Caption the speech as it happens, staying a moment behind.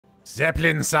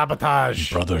Zeppelin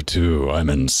sabotage. Brother 2, I'm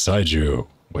inside you.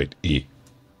 Wait, E.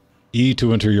 E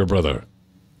to enter your brother.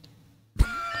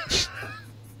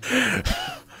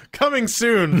 Coming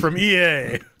soon from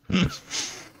EA.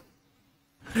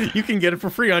 You can get it for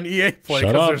free on EA Play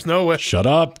because there's no way. Shut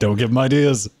up! Don't give him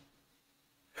ideas.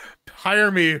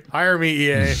 Hire me,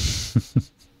 EA.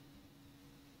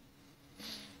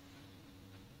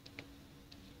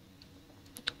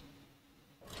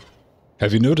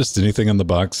 Have you noticed anything on the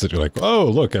box that you're like, oh,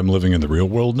 look, I'm living in the real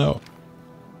world now?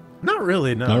 Not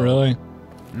really, no. Not really?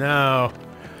 No.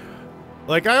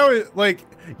 Like, I always, like,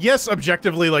 yes,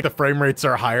 objectively, like, the frame rates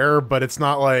are higher, but it's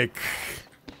not like...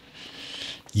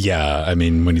 Yeah, I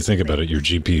mean, when you think about it, your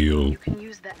GPU,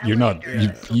 you're not,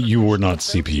 you were not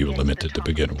CPU limited to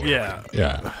begin with. Yeah.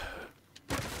 Yeah.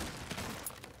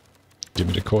 Give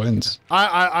me the coins.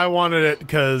 I wanted it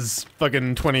because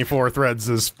fucking 24 threads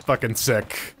is fucking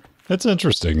sick. That's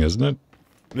interesting, isn't it?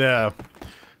 Yeah.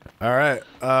 Alright,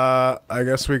 I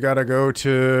guess we gotta go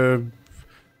to...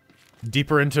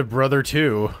 deeper into Brother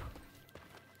 2.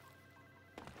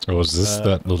 Oh, is this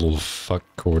that little fuck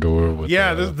corridor with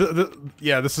yeah,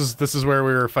 this is where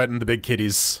we were fighting the big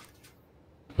kitties.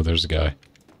 Oh, there's a guy.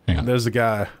 Hang on. There's a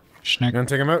guy. Schneck. You gonna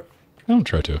take him out? Don't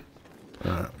try to.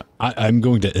 I'm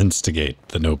going to instigate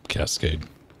the nope cascade.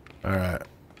 Alright.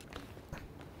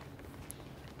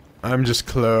 I'm just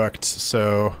cloaked,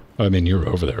 so... I mean, you're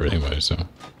over there anyway, so...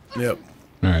 Yep.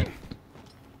 Alright.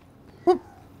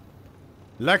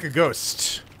 Like a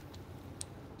ghost.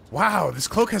 Wow, this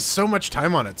cloak has so much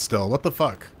time on it still. What the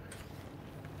fuck?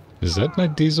 Is that my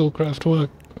diesel craft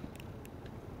work?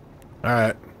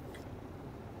 Alright.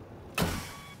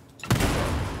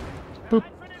 Boop.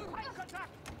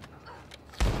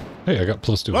 Hey, I got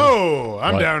 +2. Whoa!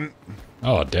 I'm What? down.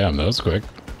 Oh, damn, that was quick.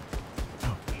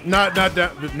 Not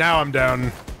down. Now I'm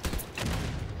down.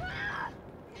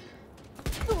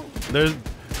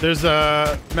 There's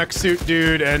a mech suit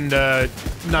dude and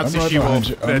Nazi I'm right she-wolf behind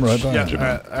you. I'm right behind you,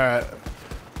 man. Alright.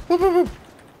 Whoop, whoop, whoop.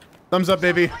 Thumbs up,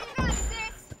 baby.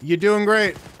 You're doing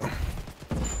great.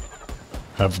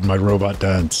 Have my robot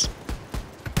dance.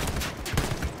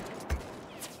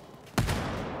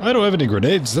 I don't have any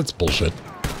grenades. That's bullshit.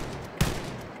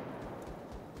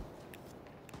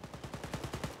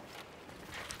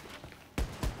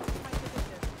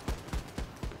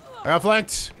 I got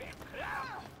flanked.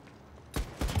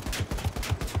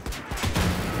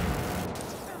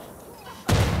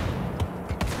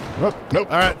 Oh,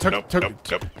 nope. Alright,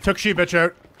 took she-bitch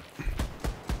out.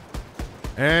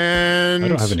 And... I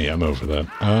don't have any ammo for that.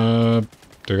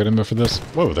 Do I get ammo for this?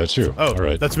 Whoa, that's you. Oh, all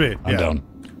right. that's me. I'm down.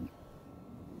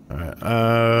 Alright,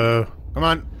 come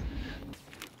on.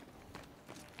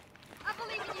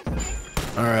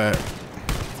 Alright.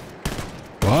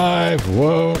 Why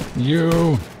won't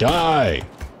you die?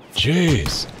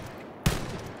 Jeez.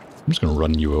 I'm just gonna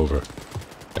run you over.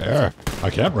 There. I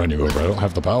can't run you over. I don't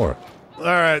have the power.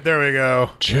 Alright, there we go.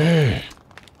 Gee.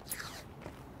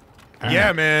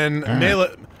 Yeah, man.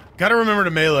 Melee. Gotta remember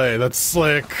to melee. That's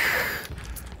like...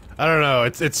 I don't know.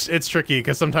 It's tricky,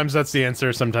 because sometimes that's the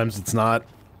answer, sometimes it's not.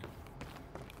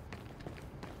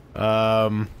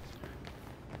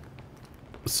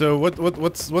 So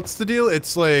what's the deal?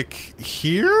 It's like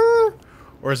here?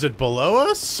 Or is it below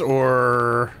us?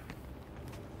 Or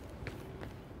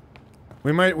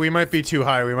we might be too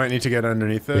high. We might need to get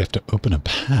underneath it. We have to open a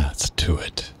path to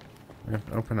it. We have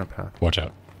to open a path. Watch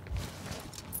out.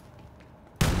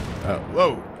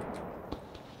 Whoa.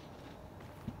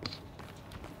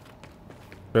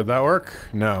 Did that work?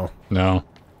 No. No.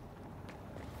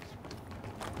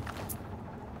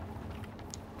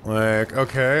 Like,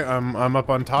 okay, I'm up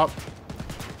on top.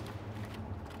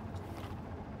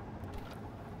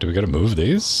 Do we gotta move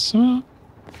these? No?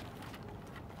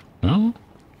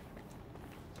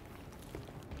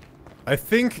 I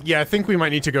think we might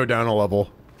need to go down a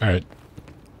level. Alright.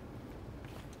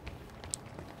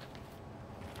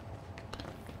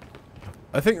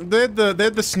 I think they had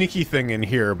the sneaky thing in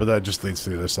here, but that just leads to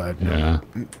the other side. Yeah.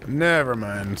 Never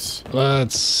mind.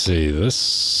 Let's see,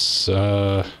 this,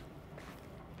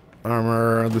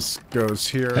 Armor, this goes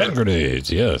here. hand grenades,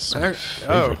 yes. Oh,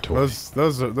 Favorite toy.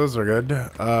 those are good.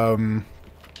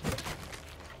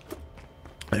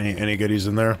 Any goodies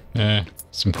in there?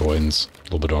 Some coins, a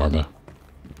little bit of armor.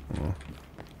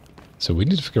 So we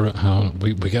need to figure out how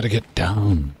we gotta get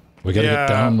down. We gotta get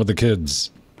down with the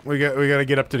kids. We gotta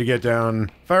get up to get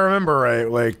down. If I remember right,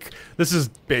 like this is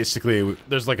basically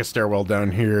there's like a stairwell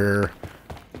down here.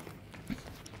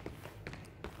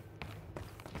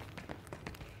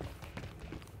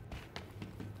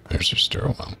 There's your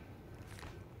stairwell.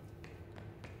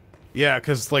 Yeah,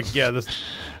 because like this.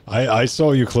 I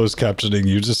saw you closed captioning.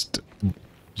 You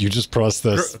just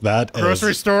processed that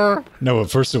Grocery as... store? No, at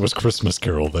first it was Christmas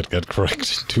Carol that got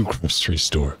corrected to grocery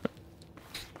store.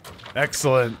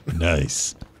 Excellent.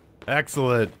 Nice.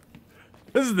 Excellent.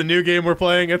 This is the new game we're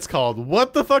playing. It's called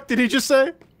What the fuck did he just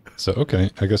say? So, okay,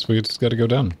 I guess we just gotta go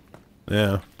down.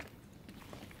 Yeah.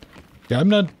 Yeah, I'm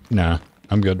not... Nah,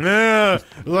 I'm good. Yeah,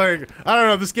 like, I don't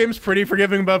know, this game's pretty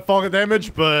forgiving about fall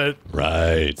damage, but...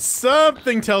 Right.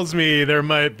 Something tells me there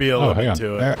might be a little bit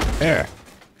to it. There.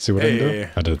 See what I can do?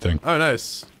 I did a thing. Oh,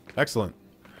 nice. Excellent.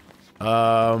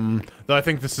 Though I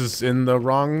think this is in the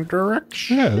wrong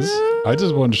direction. Yes. I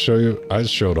just wanted to show you. I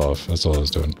just showed off. That's all I was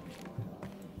doing.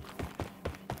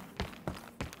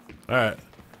 Alright.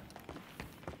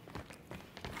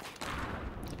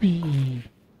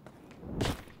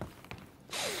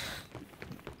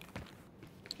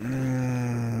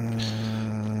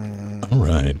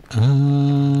 Alright.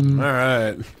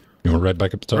 Alright. You want to ride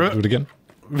back up the top and do it again?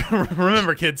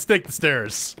 Remember, kids, take the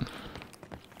stairs.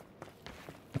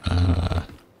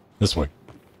 This way.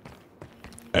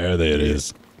 There it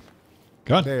is.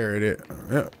 God. There it is.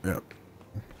 Yep, yep.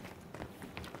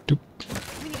 Doop.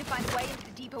 We need to find a way into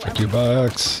the depot. Thank you,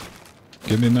 box.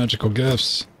 Give me magical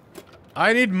gifts.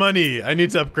 I need money. I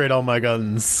need to upgrade all my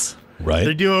guns. Right.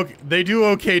 They do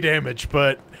okay damage,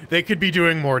 but they could be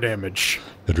doing more damage.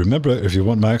 But remember, if you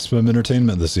want maximum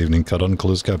entertainment this evening, cut on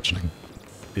closed captioning.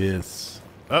 Yes.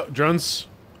 Oh, drones.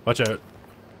 Watch out.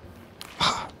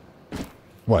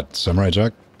 What? Samurai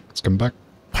Jack? It's coming back?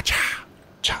 Watch out.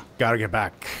 Gotta get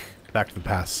back. Back to the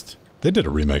past. They did a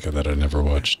remake of that I never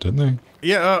watched, didn't they?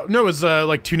 Yeah, no, it was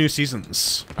like 2 new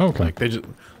seasons. Oh, okay.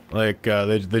 Like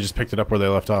they just picked it up where they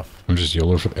left off. I'm just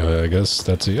YOLO for, I guess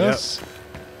that's a yes. Yep.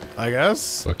 I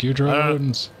guess. Fuck you,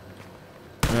 drones.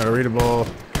 Yeah, readable.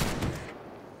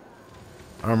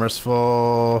 Armor's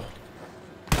full.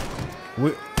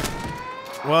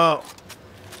 Well.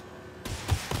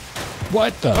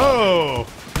 What the? Oh!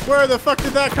 Where the fuck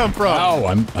did that come from? Oh,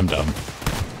 I'm dumb.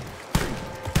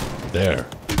 There.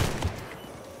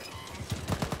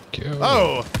 Kill.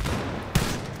 Oh!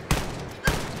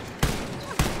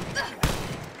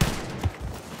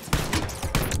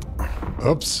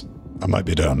 Oops. I might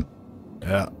be down.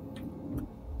 Yeah.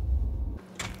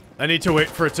 I need to wait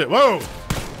for it to- Whoa!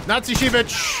 Nazi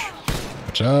she-bitch!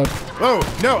 Watch out. Whoa!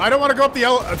 No, I don't want to go up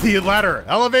the ladder.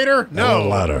 Elevator? No.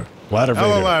 Ladder. Ladder Vader.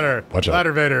 Hello, ladder. Watch out.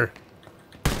 Ladder Vader.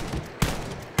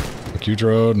 Fuck you,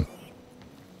 drone.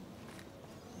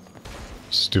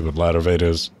 Stupid ladder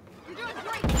Vaders.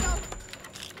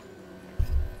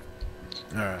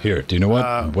 Alright. Here, do you know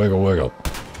what? Wiggle, wiggle.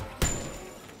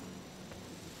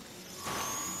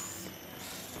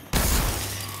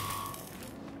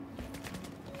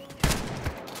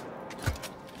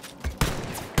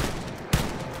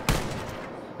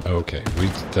 Okay,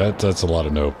 that's a lot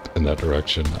of nope in that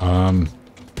direction. Alright.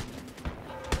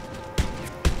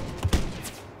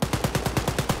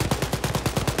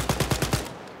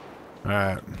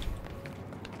 I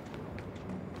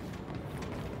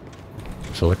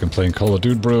feel like I'm playing Call of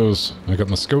Duty Bros. I got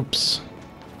my scopes.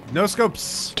 No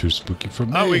scopes. Too spooky for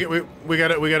me. Oh, we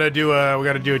gotta do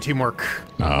a teamwork.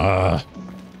 Ah.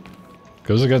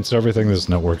 Goes against everything this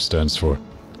network stands for.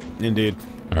 Indeed.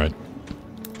 Alright.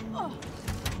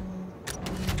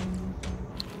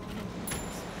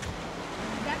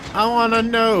 I wanna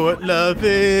know what love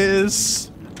is.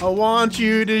 I want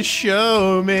you to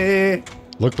show me.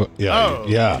 Look, yeah, Oh,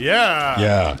 yeah. yeah.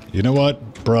 Yeah. You know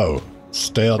what? Bro.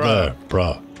 Stay out Bruh. there.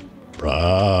 Bruh.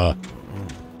 Bruh.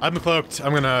 I'm cloaked.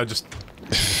 I'm gonna just...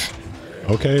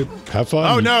 Okay, have fun.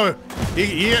 Oh no!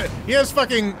 He has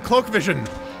fucking cloak vision.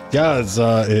 Yeah, it's,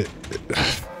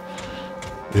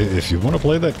 if you want to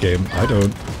play that game, I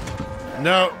don't.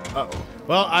 No.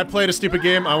 Well, I played a stupid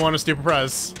game. I want a stupid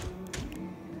prize.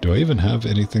 Do I even have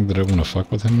anything that I want to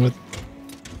fuck with him with?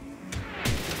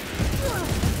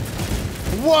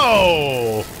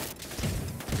 Whoa!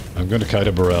 I'm gonna kite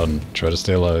him around, try to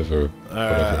stay alive, or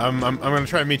whatever. I'm gonna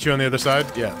try and meet you on the other side.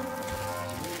 Yeah.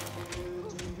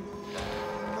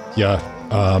 Yeah,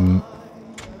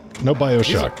 no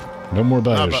Bioshock. No more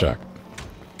Bioshock.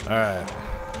 Alright.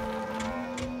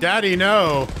 Daddy,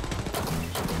 no!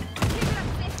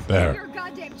 There. You're a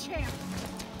goddamn champ.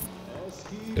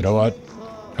 You know what?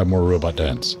 Have more robot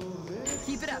dance.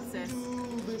 Keep it up, sis.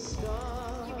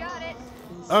 You got it.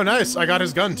 Oh, nice. I got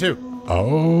his gun, too.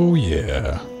 Oh,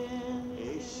 yeah.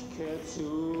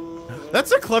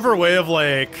 That's a clever way of,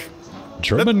 like...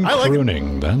 German I like-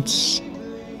 crooning, that's...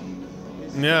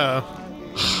 Yeah.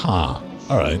 Huh.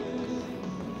 Alright.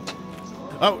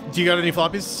 Oh, do you got any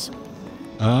floppies?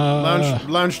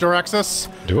 Lounge door access?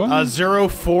 Do I?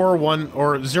 041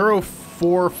 or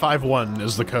 0451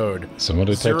 is the code.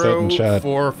 Somebody type that in chat.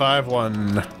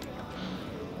 0451.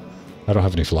 I don't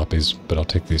have any floppies, but I'll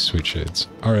take these sweet shades.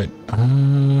 Alright.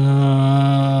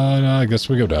 I guess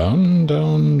we go down,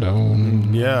 down,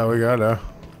 down. Yeah, we gotta.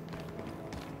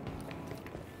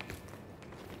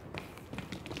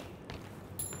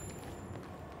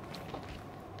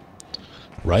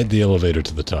 Ride the elevator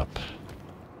to the top.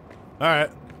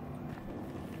 Alright.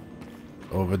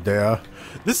 Over there.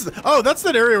 This is that's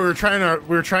that area we were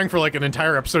trying for like an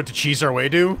entire episode to cheese our way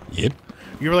to. Yep.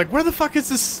 You were like, where the fuck is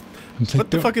this?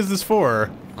 What the fuck is this for?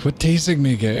 Quit teasing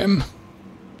me, game.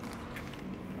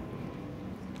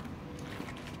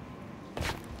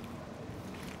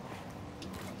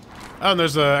 Oh, and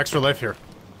there's an extra life here.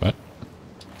 What?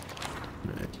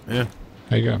 Yeah.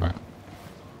 How you going, man?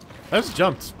 I just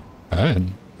jumped.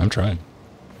 I'm trying.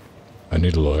 I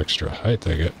need a little extra height,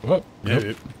 I get. Whoop. Yeah.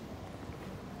 Nope.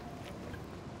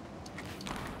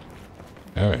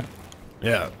 Oh, yeah.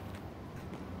 Yeah.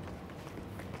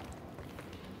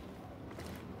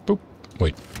 Boop.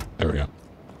 Wait. There we go.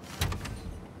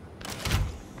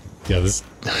 Yeah, this...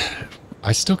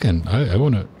 I still can... I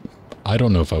want to... I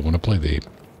don't know if I want to play the...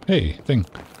 Hey, thing.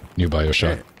 New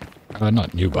Bioshock. Hey.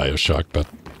 Not new Bioshock, but...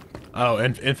 Oh,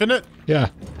 Infinite? Yeah.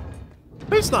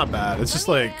 It's not bad. It's just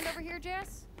like... Over here,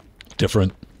 Jess?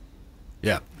 Different.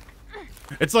 Yeah.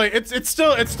 It's like, it's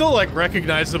still like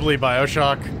recognizably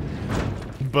Bioshock,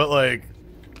 but like,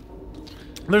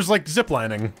 there's like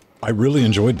ziplining. I really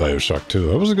enjoyed Bioshock 2.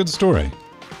 That was a good story.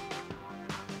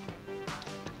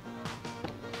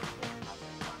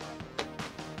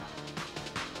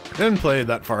 I didn't play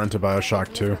that far into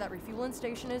Bioshock 2. Where that refueling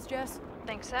station is, Jess?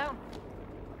 Think so.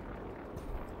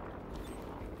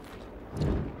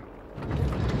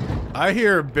 I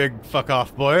hear big fuck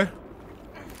off boy.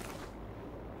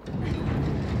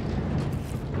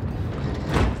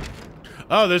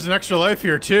 Oh, there's an extra life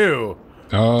here too.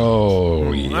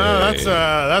 Oh, yeah.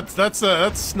 Oh,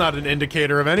 that's not an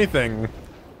indicator of anything.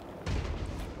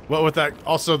 What with that?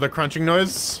 Also the crunching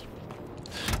noise?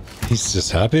 He's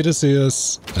just happy to see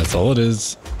us. That's all it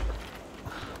is.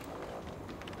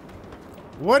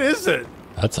 What is it?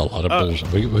 That's a lot of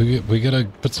bullshit. We gotta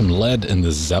put some lead in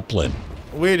the Zeppelin.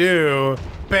 We do.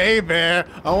 Baby,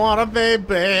 I want a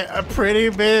baby, a pretty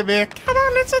baby. Come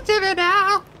on, listen to me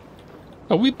now.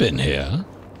 Oh, we've been here.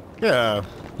 Yeah.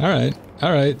 All right.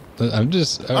 All right. I'm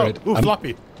just... All right. Ooh,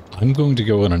 floppy. I'm going to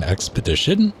go on an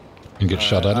expedition and get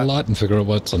shot at a lot and figure out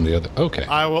what's on the other... Okay.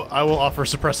 I will offer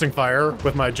suppressing fire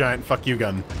with my giant fuck you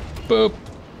gun. Boop.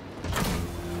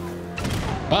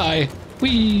 Bye.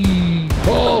 Whee.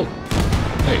 Oh.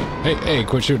 Hey,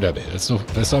 quit shooting at me. That's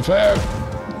not fair.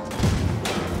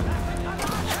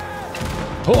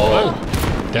 Oh.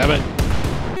 Damn it.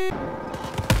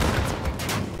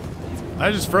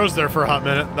 I just froze there for a hot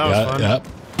minute. That was fun. Yep.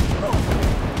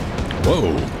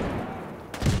 Whoa.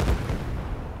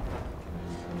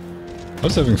 I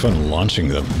was having fun launching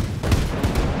them.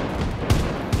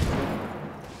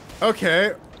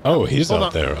 Okay. Oh, he's Hold out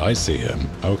on. there. I see him.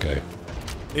 Okay.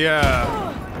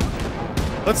 Yeah.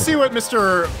 Let's see what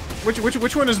Mr.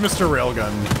 Which one is Mr.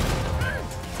 Railgun?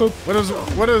 Boop.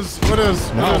 What is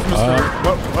Mr.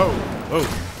 Whoa.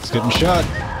 He's getting shot.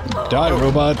 Die,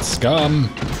 robot scum.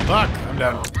 Fuck, I'm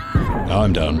down. Now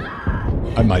I'm down.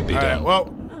 I might be All right, down. well,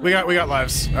 we got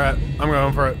lives. All right, I'm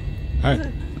going for it. All right.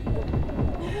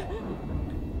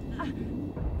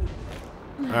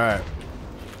 All right.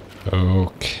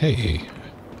 Okay.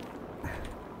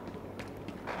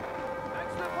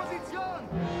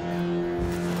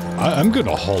 I'm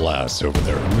gonna haul ass over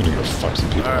there. I'm gonna go fuck some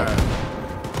people up.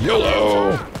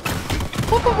 YOLO!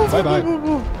 Bye-bye.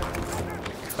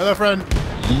 Hello, friend.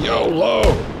 YOLO!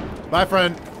 Bye,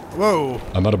 friend. Whoa.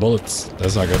 I'm out of bullets.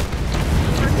 That's not good.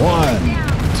 1,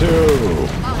 2,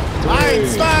 3.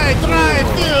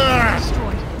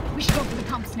 Destroyed. We should go for the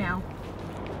pumps now.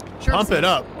 Pump it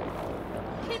up.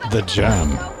 The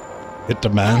jam. It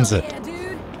demands it. Yeah,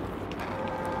 dude.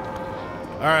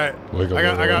 All right. Wiggle, I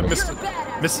got wiggle.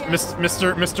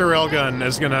 Mr. Railgun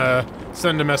is gonna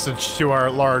send a message to our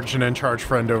large and in charge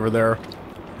friend over there.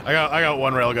 I got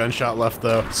one railgun shot left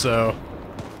though, so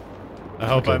I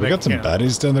hope Okay, we got some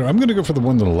baddies down there. I'm gonna go for the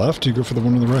one to the left. You go for the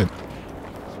one on the right.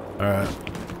 All right.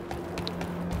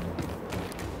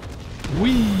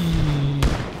 Whee!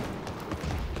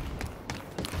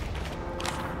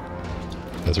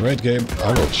 That's right, Gabe.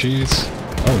 I will cheese.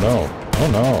 Oh no. Oh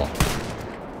no.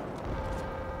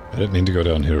 I didn't mean to go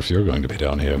down here if you're going to be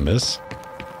down here, miss.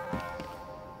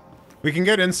 We can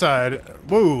get inside.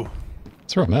 Woo.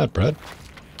 That's where I'm at, Brad.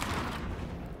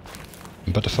 I'm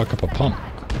about to fuck up a pump.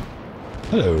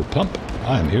 Hello, pump.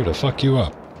 I'm here to fuck you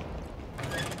up.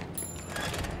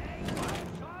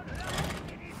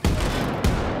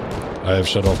 I have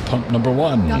shut off pump number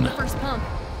 1. Got the first pump.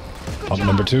 Pump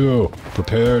number 2.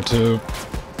 Prepare to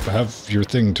have your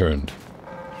thing turned.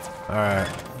 Alright.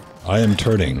 I am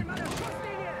turning.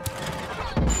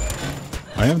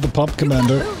 I am the pump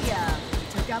commander. Booyah!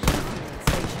 Took out the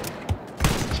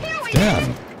station.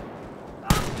 Damn.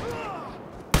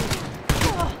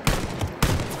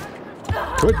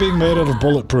 Quit being made out of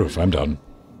bulletproof. I'm done.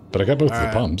 But I got both of the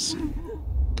pumps.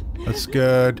 That's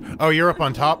good. Oh, you're up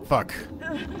on top? Fuck.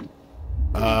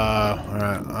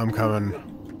 Alright, I'm coming.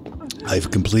 I've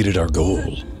completed our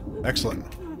goal. Excellent.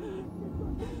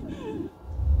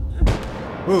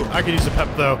 Ooh, I could use a pep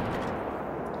though.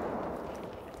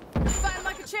 Fighting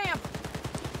like a champ.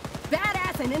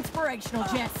 Badass and inspirational,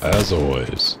 Jess. As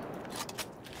always.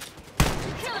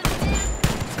 Killing it, man.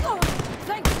 Oh,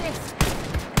 thanks, sis.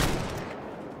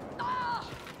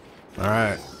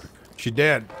 Alright. She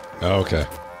dead. Okay.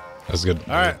 That's good.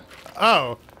 Alright.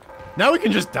 Oh. Now we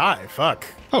can just die. Fuck.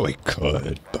 Oh, we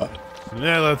could, but...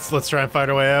 Yeah, let's try and fight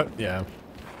our way out. Yeah.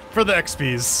 For the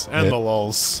XPs and the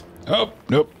lulz. Oh,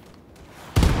 nope.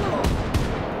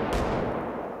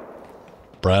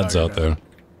 Brad's out there.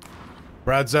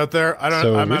 Brad's out there? I don't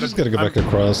So I'm we out just of, gotta go back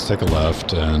across, take a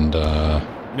left, and,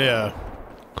 Yeah.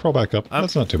 crawl back up.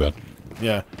 That's not too bad.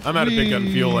 Yeah. I'm out of big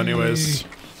gun fuel anyways.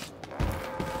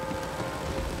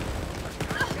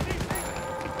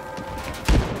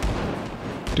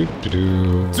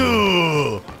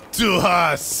 Do-do-do. Du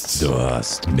hast!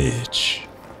 Dust, Mitch.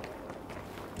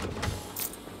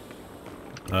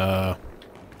 I'm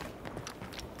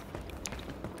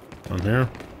here.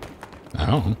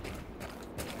 Oh.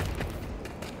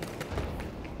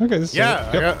 Okay, this Yeah,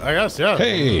 is... Yep. I guess, yeah.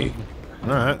 Hey!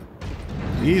 Alright.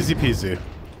 Easy peasy.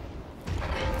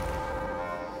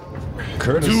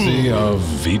 Courtesy of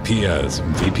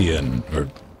VPN, or...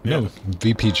 No,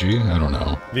 VPG? I don't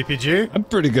know. VPG? I'm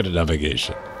pretty good at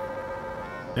navigation.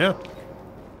 Yeah.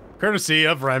 Courtesy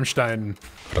of Rammstein.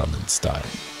 Ramenstein.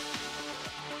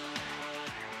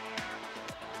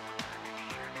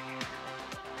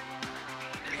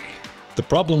 The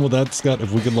problem with that, Scott,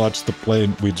 if we could launch the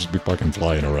plane, we'd just be fucking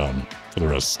flying around for the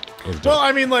rest of the day. Well,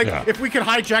 I mean, like, Yeah. if we could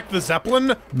hijack the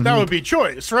Zeppelin, that would be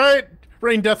choice, right?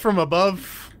 Rain death from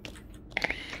above.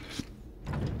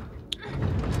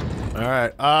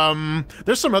 Alright,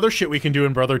 there's some other shit we can do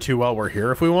in Brother 2 while we're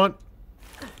here if we want.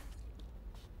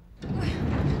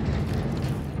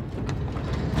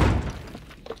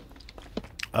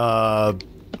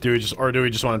 Do we just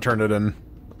want to turn it in?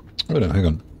 Wait a minute, hang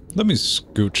on. Let me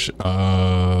scooch,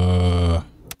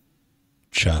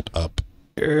 chat up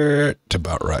to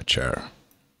about right chair.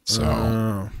 So,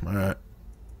 Alright.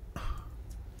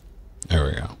 there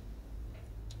we go.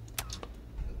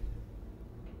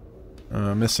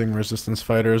 Missing resistance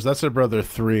fighters. That's in Brother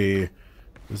 3.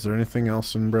 Is there anything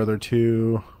else in Brother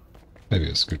 2? Maybe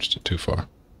I scooched it too far.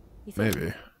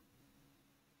 Maybe.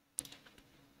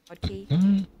 What key? I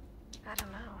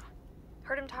don't know.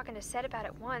 Heard him talking to Seth about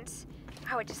it once.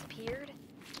 How it disappeared.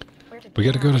 Where did We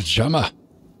gotta go to Gemma.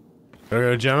 Gotta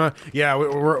go to Gemma? Yeah,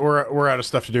 we're out of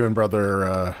stuff to do in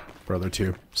Brother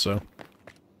 2, so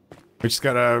we just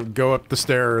gotta go up the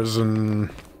stairs and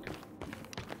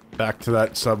back to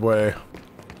that subway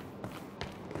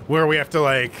where we have to,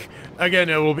 like, again,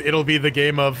 it'll be the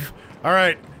game of, all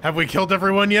right, have we killed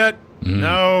everyone yet?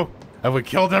 No. Have we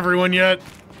killed everyone yet?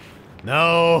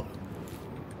 No.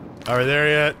 Are we there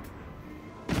yet?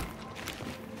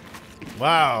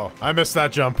 Wow, I missed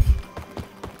that jump.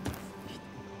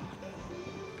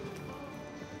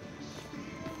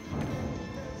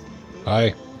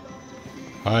 Hi.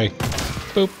 Hi.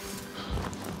 Boop.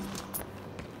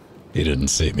 He didn't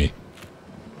see me.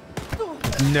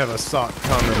 Never saw it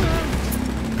coming.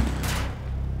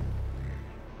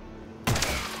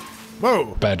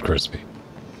 Whoa! Bad crispy.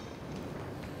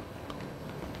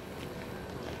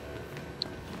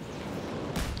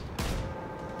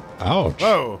 Ouch.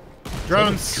 Whoa!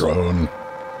 Drones! Drone.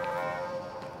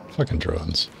 Fucking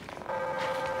drones.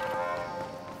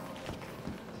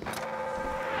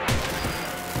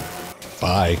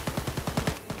 Bye.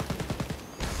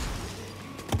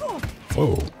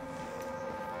 Whoa.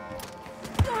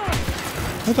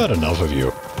 I've had enough of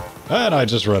you. And I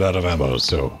just ran out of ammo,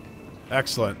 so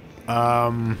Excellent.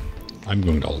 I'm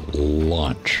going to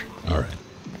launch. Alright.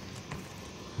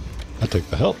 I take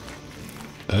the help.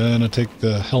 And I take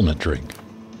the helmet drink.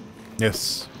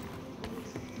 Yes.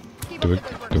 Do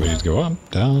we need to go up,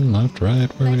 down, left, right?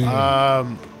 Where do we need to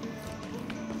go?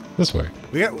 This way.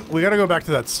 We gotta go back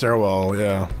to that stairwell,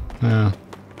 yeah. Yeah.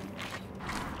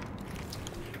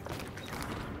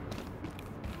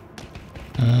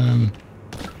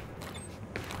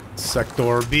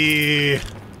 Sector B.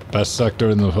 Best sector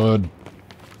in the hood.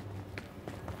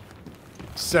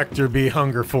 Sector B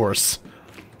Hunger Force.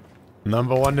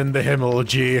 #1 in the Himmel,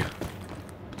 G.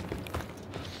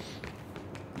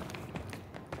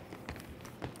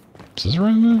 Is this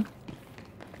right there?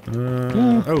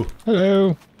 Oh.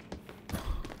 Hello.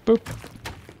 Boop.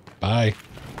 Bye.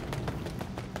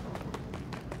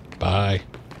 Bye.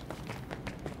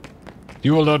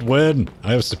 You will not win.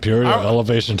 I have superior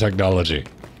elevation technology.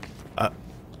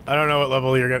 I don't know what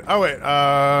level you're getting. Oh, wait,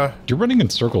 You're running in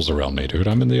circles around me, dude.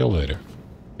 I'm in the elevator.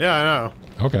 Yeah, I know.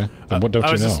 Okay. Then what don't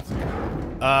you know?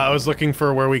 I was looking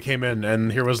for where we came in,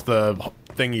 and here was the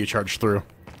thing you charged through.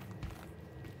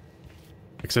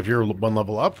 Except you're 1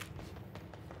 level up.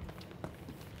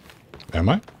 Am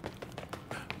I?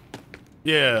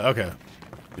 Yeah, okay.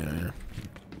 Yeah.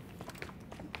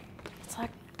 It's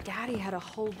like Daddy had a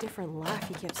whole different life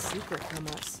he kept secret from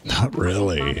us. Not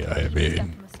really. I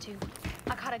mean...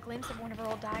 I caught a glimpse of one of her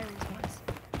old diaries once.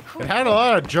 It had a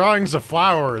lot of drawings of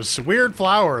flowers. Weird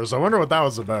flowers. I wonder what that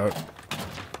was about.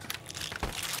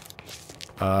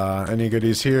 Any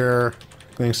goodies here?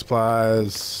 Cleaning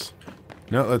supplies.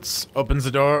 No, let's open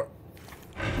the door.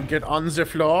 Get on the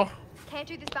floor. Can't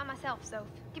do this by myself, so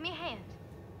give me a hand.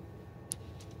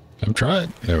 I'm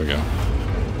trying. There we go.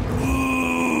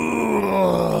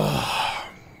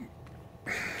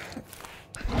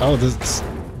 Oh, this...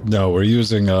 No, we're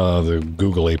using the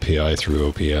Google API through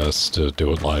OPS to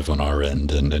do it live on our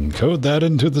end and encode that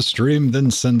into the stream,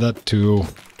 then send that to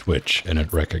Twitch, and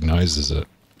it recognizes it.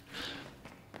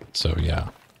 So, yeah.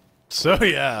 So,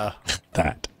 yeah.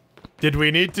 That. Did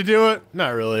we need to do it?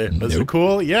 Not really. Was it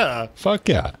cool? Yeah. Fuck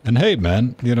yeah. And hey,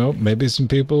 man, you know, maybe some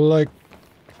people are like,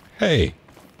 hey,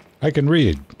 I can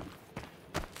read.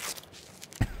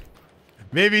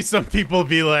 Maybe some people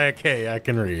be like, hey, I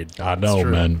can read. I know,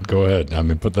 man. Go ahead. I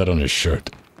mean, put that on his shirt.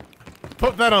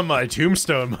 Put that on my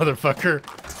tombstone, motherfucker.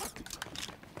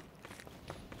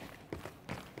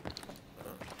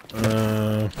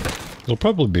 It'll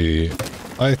probably be...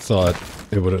 I thought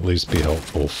it would at least be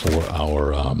helpful for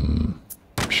our,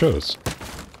 shows.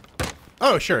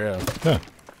 Oh, sure, yeah. Yeah.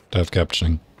 To have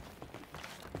captioning.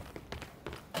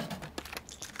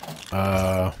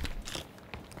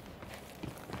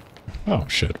 Oh,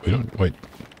 shit. We don't... Wait.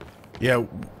 Yeah.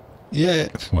 Yeah.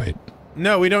 Wait.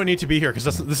 No, we don't need to be here because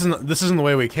this isn't the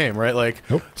way we came, right? Like,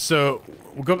 nope. So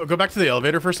we'll go back to the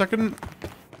elevator for a second,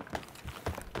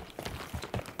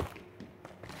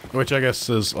 which I guess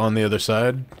is on the other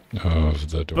side of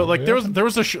the door. But like, there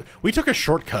was we took a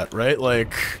shortcut, right?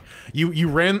 Like, you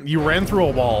ran through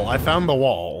a wall. I found the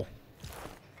wall,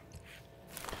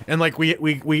 and like we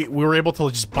were able to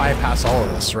just bypass all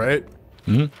of this, right?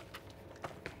 Hmm.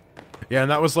 Yeah,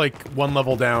 and that was like 1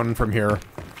 level down from here.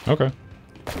 Okay.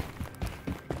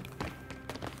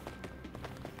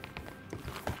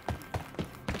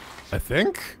 I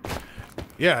think?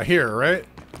 Yeah, here, right?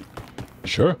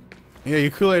 Sure. Yeah,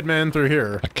 you Kool-Aid Man through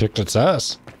here. I kicked its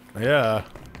ass. Yeah.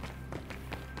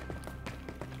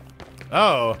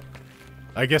 Oh.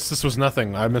 I guess this was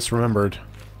nothing. I misremembered.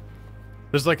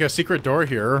 There's like a secret door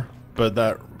here, but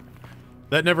that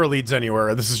never leads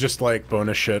anywhere. This is just like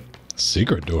bonus shit.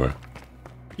 Secret door?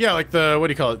 Yeah, like the, what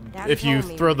do you call it? If you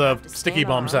throw the sticky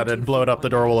bombs at it and blow it up, the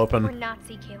door will open. We're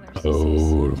Nazi killers.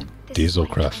 Oh, diesel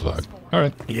Kraftwerk.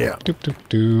 Alright. Yeah. Doop doop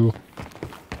doo.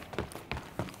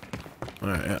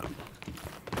 Alright, yeah.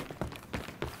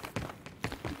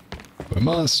 We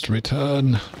must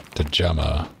return to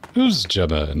Gemma. Who's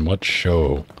Gemma and what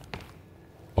show?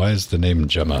 Why is the name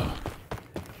Gemma?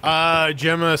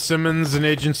 Gemma Simmons and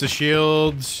Agents of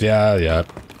S.H.I.E.L.D. Yeah, yeah.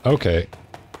 Okay.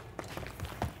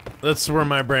 That's where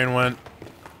my brain went.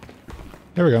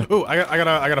 There we go. Ooh, I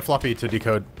got a floppy to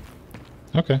decode.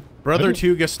 Okay. Brother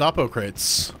 2 Gestapo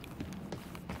crates.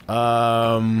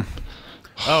 Oh,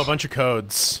 a bunch of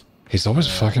codes. He's always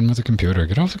fucking with the computer.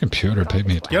 Get off the computer, pay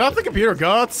me attention. Get off the computer,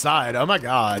 go outside. Oh my We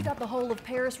god. got the whole of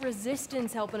Paris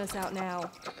resistance helping us out now.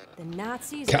 The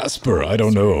Nazis. Casper, I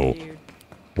don't know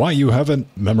why you haven't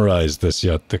memorized this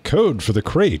yet. The code for the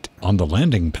crate on the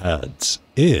landing pads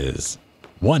is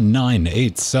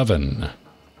 1987.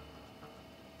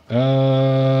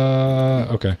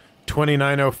 Okay.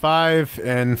 2905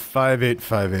 and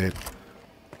 5858.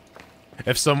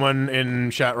 If someone in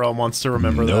chat realm wants to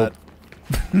remember Nope. that.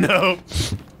 Nope.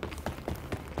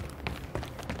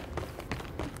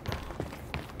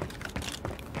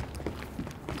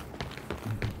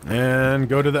 And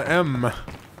go to the M.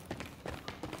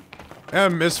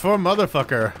 M is for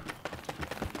motherfucker.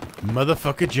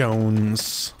 Motherfucker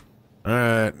Jones.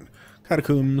 Alright.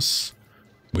 Catacombs.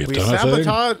 We've done a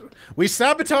thing. We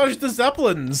sabotaged the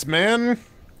Zeppelins, man.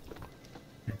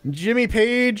 Jimmy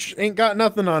Page ain't got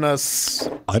nothing on us.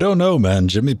 I don't know, man.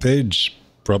 Jimmy Page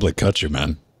probably cut you,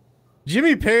 man.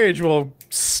 Jimmy Page will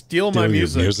steal my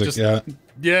music. Just, yeah.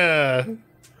 Yeah.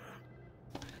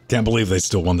 Can't believe they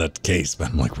still won that case,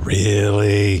 man. I'm like,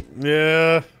 really?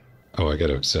 Yeah. Oh, I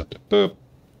gotta accept it. Boop.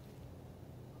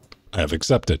 I have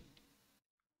accepted.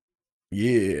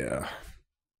 Yeah.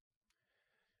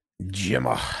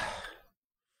 Gemma.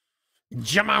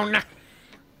 Gemma.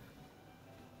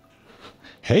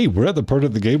 Hey, we're at the part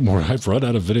of the game where I've run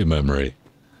out of video memory.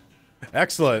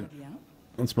 Excellent.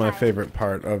 That's my favorite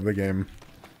part of the game.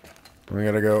 We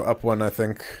gotta go up one, I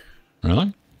think.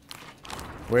 Really?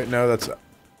 Wait, no, that's...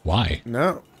 Why?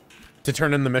 No. To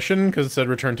turn in the mission, because it said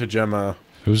return to Gemma.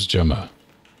 Who's Gemma?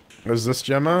 Is this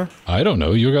Gemma? I don't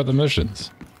know. You got the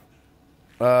missions.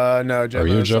 No, Gemma. Are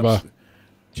you Gemma?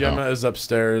 Gemma is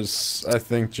upstairs. I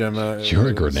think Gemma is... You're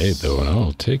a grenade, though, and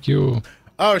I'll take you...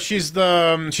 Oh, she's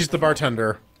the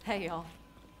bartender. Hey, y'all.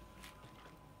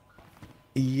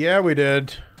 Yeah, we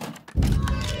did.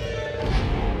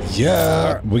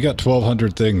 Yeah, we got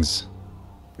 1,200 things.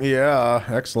 Yeah,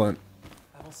 excellent.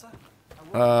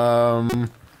 Alright,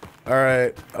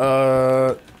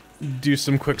 do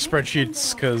some quick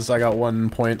spreadsheets, because I got 1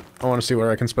 point. I want to see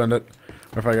where I can spend it.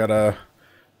 Or if I gotta...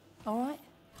 Alright.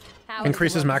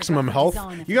 Increases maximum health?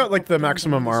 You got, like, the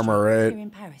maximum armor,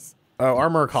 right? Oh,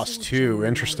 armor costs 2.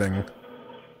 Interesting.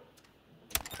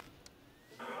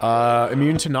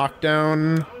 Immune to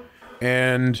knockdown,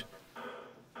 and...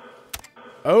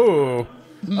 Oh!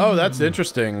 Oh, that's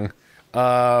interesting.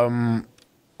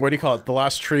 What do you call it? The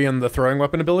last tree in the throwing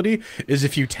weapon ability is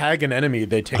if you tag an enemy,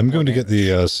 they take... I'm going to get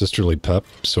the sisterly pep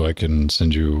so I can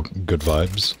send you good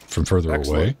vibes from further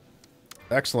away.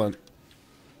 Excellent.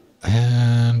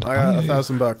 And I got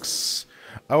 $1,000.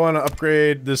 I want to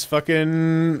upgrade this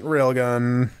fucking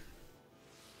railgun.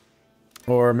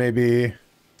 Or maybe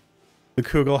the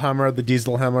Kugelhammer, the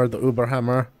Dieselhammer, the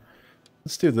Uberhammer.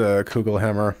 Let's do the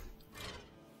Kugelhammer.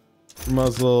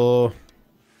 Muzzle.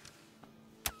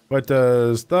 What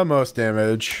does the most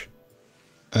damage?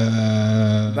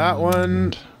 That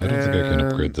one. I don't think I can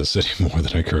upgrade this any more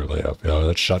than I currently have. Yeah,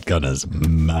 that shotgun is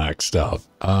maxed out.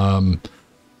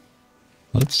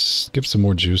 Let's give some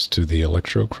more juice to the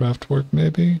electrocraft work,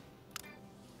 maybe?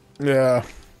 Yeah.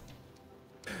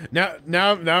 Now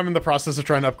I'm in the process of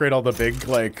trying to upgrade all the big,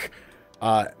 like,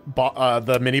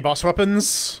 the mini boss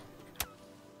weapons.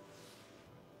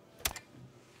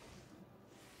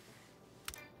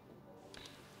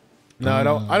 No, I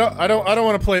don't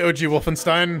want to play OG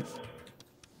Wolfenstein.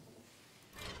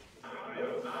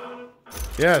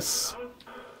 Yes.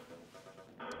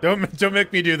 Don't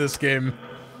make me do this game.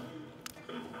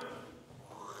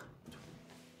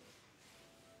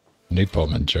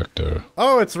 Napalm injector.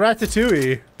 Oh, it's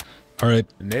Ratatouille. All right,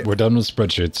 we're done with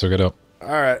spreadsheets, so get up. All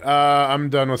right, I'm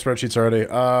done with spreadsheets already.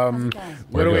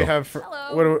 What do we have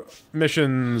for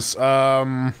missions?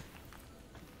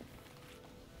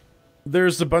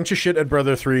 There's a bunch of shit at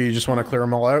Brother 3. You just want to clear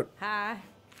them all out? Hi.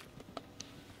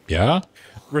 Yeah?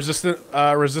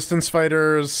 Resistance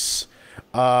fighters.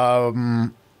 Yeah,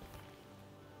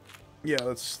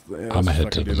 let's... Yeah, I'm gonna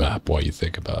head to the map while you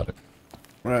think about it.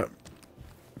 Right.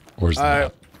 Where's the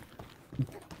map?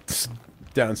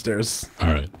 Downstairs.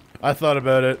 All right. I thought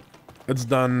about it. It's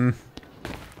done.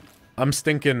 I'm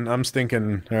stinking. All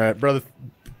right, brother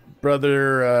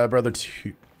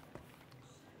 2.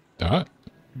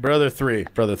 Brother 3,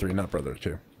 not brother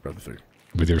 2. Brother 3.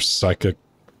 With your psychic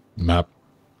map.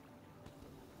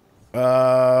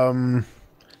 Brother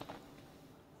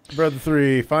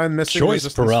 3, find missing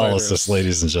choice paralysis, fighters.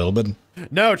 Ladies and gentlemen.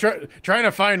 No, trying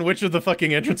to find which of the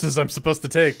fucking entrances I'm supposed to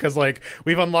take, because, like,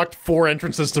 we've unlocked 4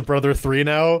 entrances to Brother 3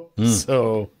 now,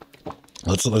 so...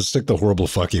 Let's take the horrible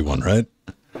fucky one, right?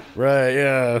 Right,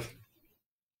 yeah.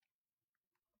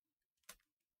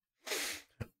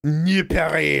 New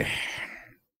Paris.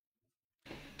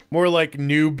 More like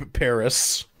Noob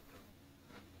Paris.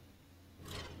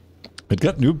 It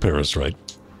got Noob Paris right.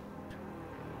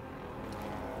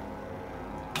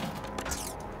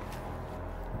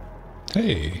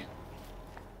 Hey.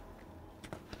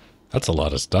 That's a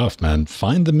lot of stuff, man.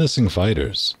 Find the missing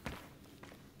fighters.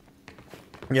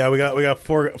 Yeah, we got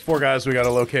four guys we gotta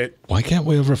locate. Why can't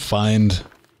we ever find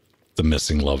the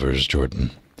missing lovers,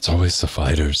 Jordan? It's always the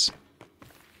fighters.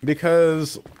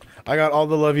 Because I got all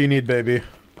the love you need, baby.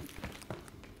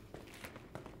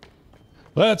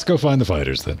 Let's go find the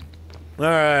fighters then.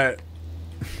 Alright.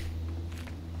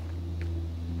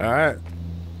 Alright.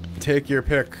 Take your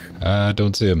pick.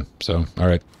 Don't see him, so,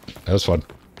 alright. That was fun.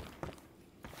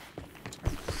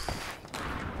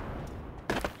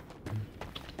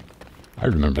 I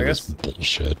remember this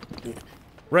bullshit.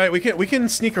 Right, we can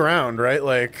sneak around, right?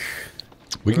 Like...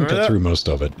 We can cut through most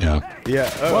of it, yeah.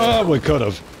 Yeah. Well, we could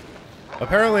have.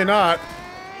 Apparently not.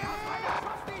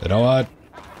 You know what?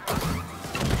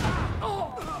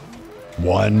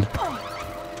 One.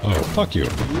 Oh, fuck you.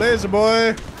 Laser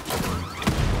boy.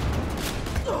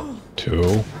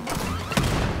 Two.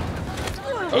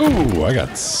 Oh, I got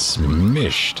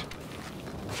smished.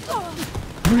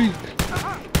 What are you...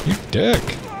 You dick.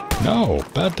 No,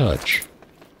 bad touch.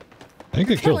 I think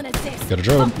they killed. Got a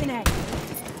drone.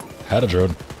 Had a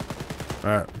drone.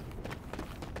 Alright.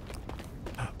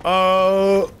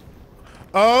 Oh,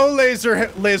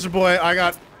 laser boy! I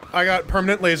got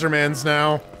permanent laser mans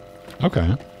now.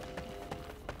 Okay.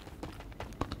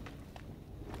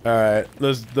 All right,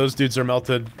 those dudes are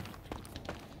melted.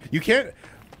 You can't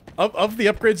of the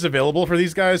upgrades available for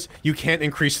these guys. You can't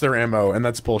increase their ammo, and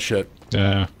that's bullshit.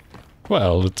 Yeah.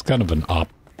 Well, it's kind of an op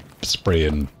spray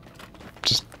and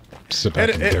just sit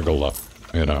back and giggle up.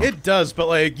 You know. It does, but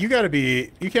like you can't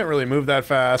really move that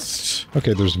fast.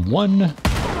 Okay, there's one.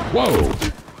 Whoa!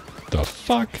 The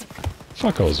fuck?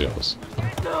 Fuck those yells.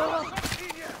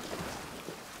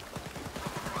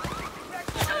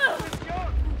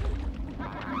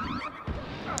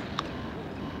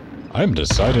 I'm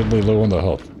decidedly low on the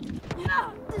health.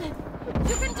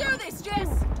 You can do this,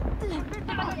 Jess.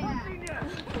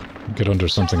 Get under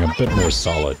something a bit more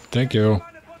solid. Thank you.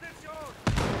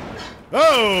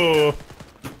 Oh!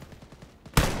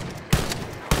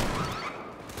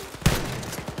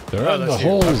 They're in the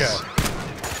holes. Okay.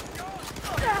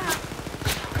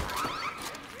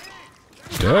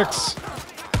 Dicks.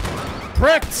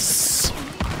 Pricks!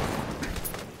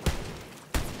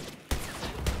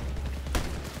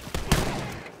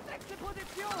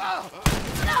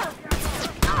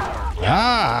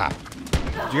 Ah!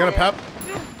 You got a pep?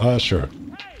 Sure.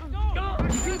 You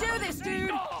can do this,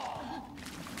 dude.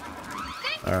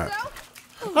 Alright.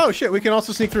 Oh shit, we can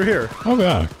also sneak through here. Oh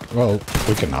yeah. Well,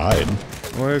 we can hide.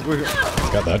 We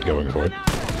Got that going for it.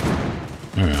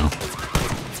 There we go.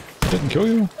 Didn't kill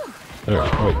you? There.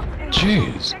 Wait.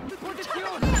 Jeez.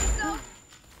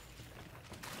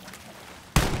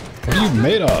 What are you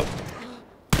made of?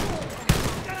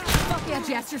 Fuck yeah,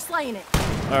 Jess, you're slaying it.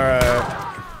 Alright.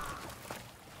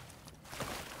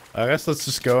 I guess let's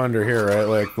just go under here, right?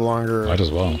 Like, the longer... Might as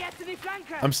well.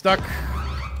 I'm stuck.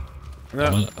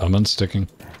 No. I'm unsticking.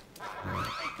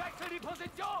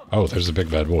 Oh, there's a big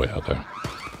bad boy out there.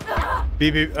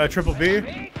 Triple B?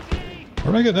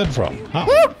 Where'd I get that from? How?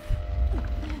 Woo!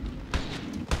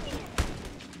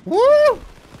 Woo!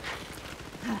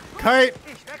 Kite!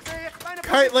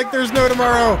 Kite like there's no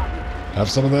tomorrow! Have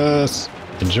some of this.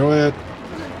 Enjoy it.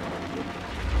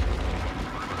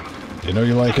 You know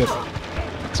you like it.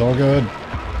 It's all good.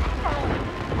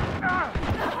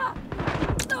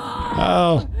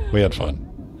 Oh, we had fun.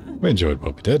 We enjoyed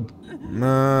what we did.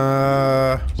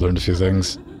 Learned a few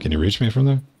things. Can you reach me from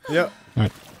there? Yep.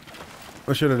 Alright.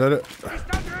 I should have done it.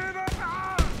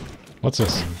 What's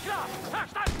this?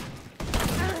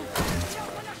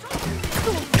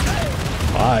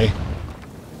 Bye.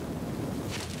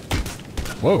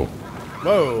 Whoa.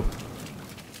 Whoa.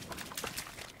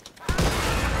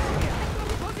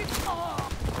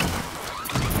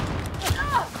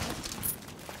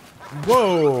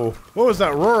 Whoa! What was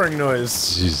that roaring noise?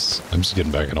 Jeez, I'm just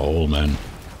getting back in a hole, man.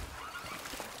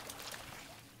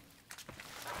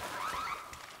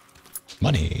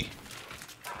 Money.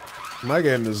 My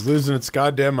game is losing its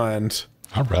goddamn mind.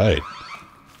 Alright.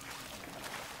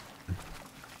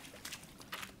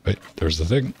 Wait, there's the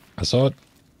thing. I saw it.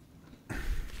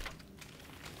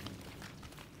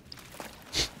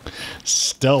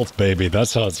 Stealth, baby.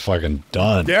 That's how it's fucking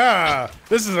done. Yeah!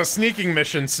 This is a sneaking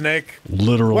mission, Snake.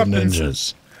 Literal Weapons.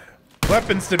 ninjas.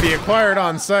 Weapons to be acquired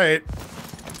on site.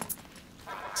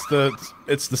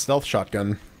 It's the stealth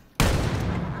shotgun.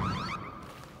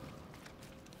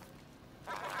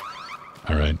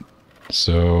 Alright.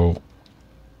 So...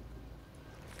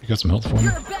 You got some health for me?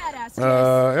 You're a badass,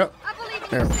 Jess. Yep. I believe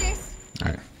in you, sis.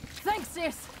 Alright. Thanks,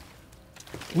 sis.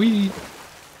 We...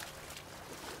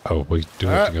 Oh, we do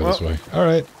have to go this way.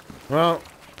 Alright. Well...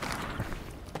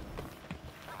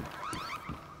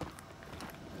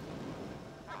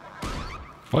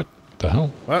 What the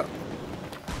hell? What?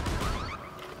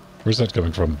 Where's that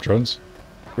coming from? Drones?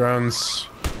 Drones.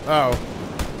 Oh.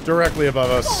 Directly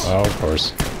above us. Oh, of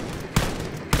course.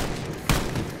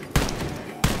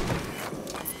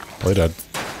 Play dead.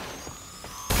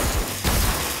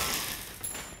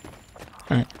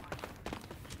 Alright.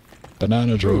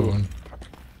 Banana drone.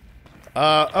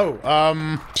 Good luck.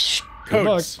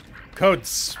 Codes.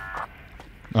 Codes.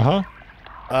 Uh-huh.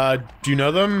 Do you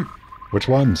know them? Which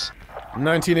ones?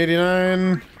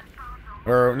 1989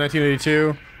 or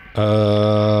 1982.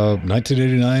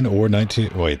 1989 or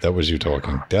 19... Wait, that was you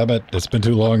talking. Damn it, it's been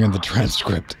too long in the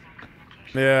transcript.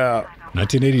 Yeah.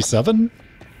 1987?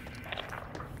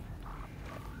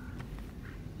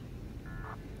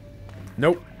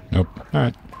 Nope. Nope.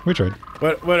 Alright, we tried.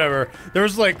 But whatever. There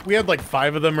was like, we had like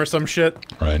 5 of them or some shit.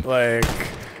 Right. Like,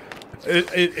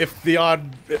 if the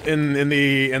odd in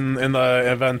the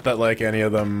event that like any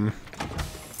of them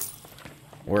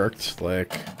worked,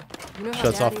 like, You know how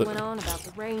shuts off Daddy the. went on about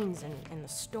the rains and the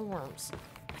storms?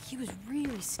 Like he was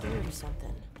really scared or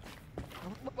something.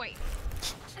 Wait.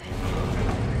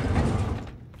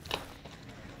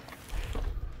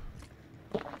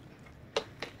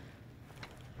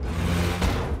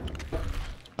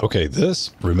 Okay,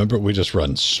 this, remember, we just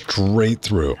run straight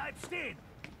through.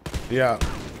 Yeah.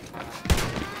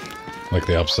 Like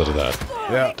the opposite of that.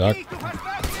 Yeah. Duck.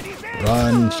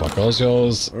 Run. Fuck all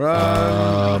yours.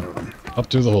 Run. Up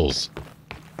through the holes.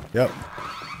 Yep.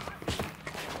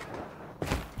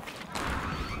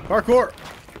 Parkour!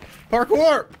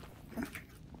 Parkour!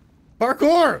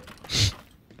 Parkour!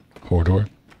 Hodor.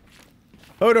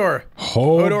 Hodor!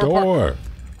 Hodor.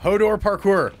 Hodor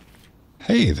parkour.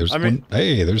 Hey, there's one.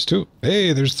 Hey, there's 2.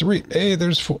 Hey, there's 3. Hey,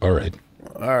 there's 4. All right.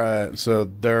 All right, so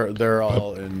they're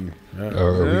all in.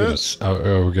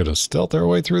 Are we gonna stealth our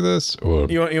way through this? Or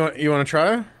You want to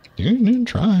try? you can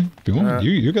try if you want.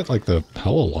 You got like the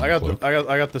hella long cloak.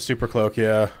 I got the super cloak.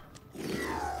 Yeah.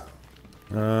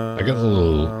 I got a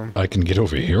little. I can get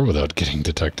over here without getting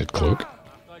detected cloak.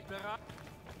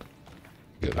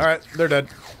 Good. All right, they're dead.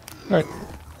 All right.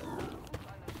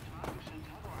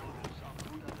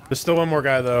 There's still one more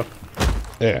guy though.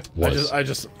 Yeah. Was. I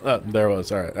just. There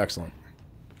was. All right, excellent.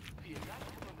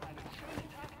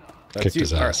 That's Kicked you.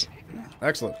 his All ass. right.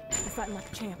 Excellent. You're fighting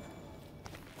like a champ.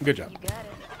 Good job. You got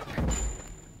it.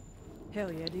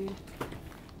 Hell yeah, dude.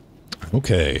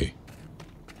 Okay.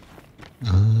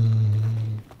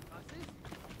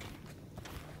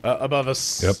 Above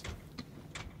us. Yep.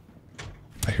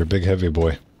 I hear big heavy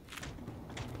boy.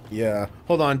 Yeah.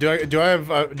 Hold on. Do I have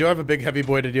a big heavy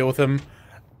boy to deal with him?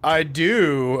 I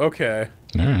do. Okay.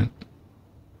 All right.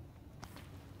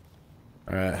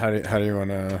 All right. How do you want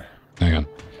to? Hang on.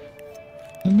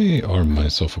 Let me arm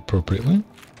myself appropriately.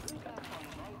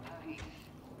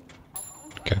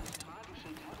 Okay.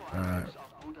 All right.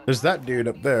 There's that dude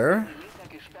up there.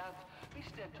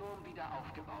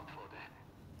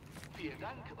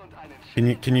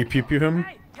 Can you pew pew him?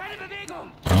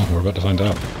 Well, we're about to find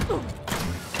out.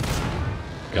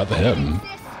 Got the head.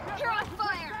 You're on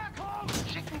fire!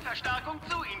 Schicken Verstärkung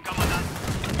zu Ihnen, Kommandant.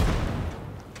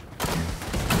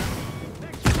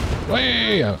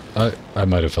 Way! I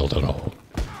might have fell down a hole.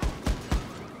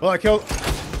 Well, I killed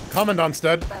Commandant's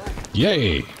dead.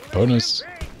 Yay! Bonus. I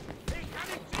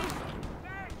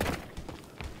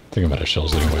think I'm out of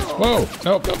shells anyway. Whoa!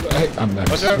 No, hey, I'm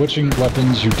switching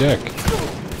weapons, you dick.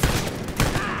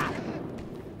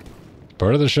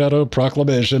 Part of the Shadow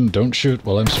Proclamation, don't shoot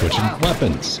while I'm switching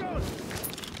weapons.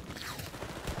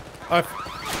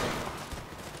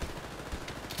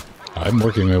 I'm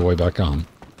working my way back on.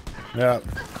 Yeah.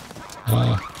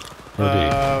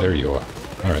 There you are.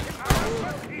 Alright.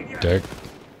 Dick.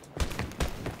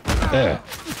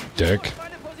 Dick.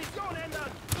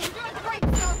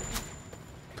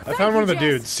 I found one of the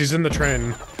dudes. He's in the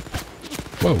train.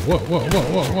 Whoa, whoa, whoa, whoa,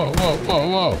 whoa, whoa, whoa, whoa,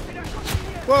 whoa.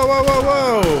 Whoa, whoa, whoa,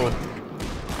 whoa!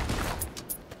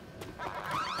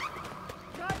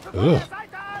 Ugh.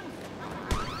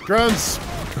 Drones!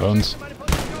 Drones.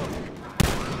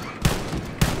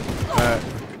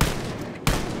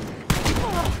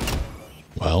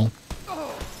 Well.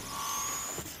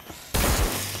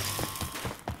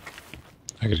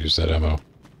 I could use that ammo.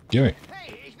 Give me.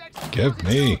 Give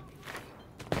me.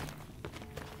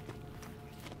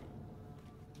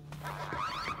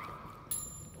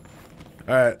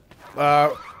 Alright.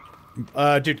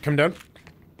 Dude, come down.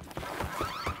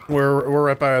 We're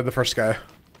right by the first guy.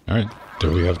 Alright.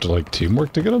 Do we have to, like,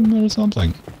 teamwork to get him or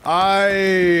something?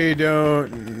 I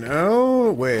don't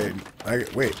know. Wait.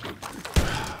 Wait.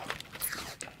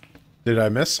 Did I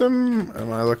miss him?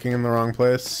 Am I looking in the wrong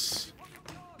place?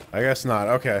 I guess not.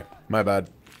 Okay. My bad.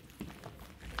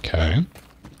 Okay.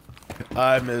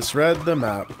 I misread the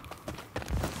map.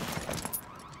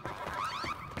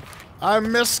 I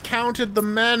miscounted the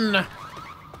men.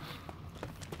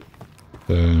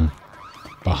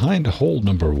 Behind hole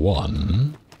number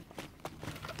 1.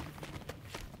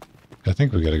 I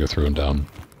think we gotta go through and down.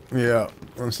 Yeah,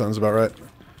 that sounds about right.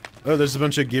 Oh, there's a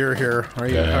bunch of gear here. How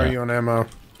are you on ammo?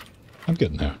 I'm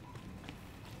getting there.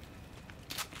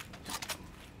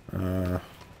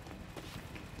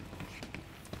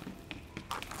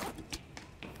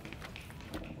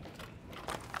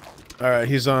 Alright,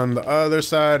 he's on the other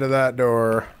side of that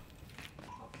door.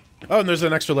 Oh, and there's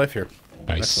an extra life here.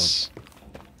 Nice. Excellent.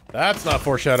 That's not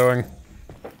foreshadowing.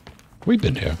 We've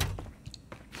been here.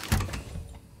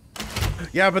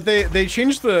 Yeah, but they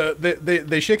changed the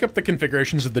they shake up the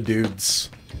configurations of the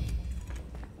dudes.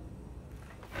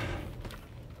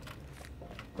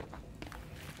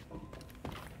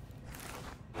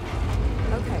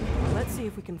 Okay, let's see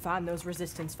if we can find those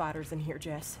resistance fighters in here,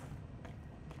 Jess.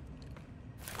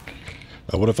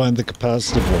 I want to find the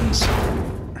capacitive ones.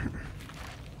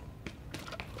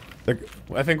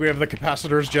 I think we have the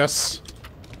capacitors, Jess.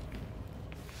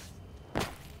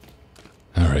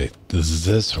 Alright, this is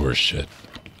this horse shit.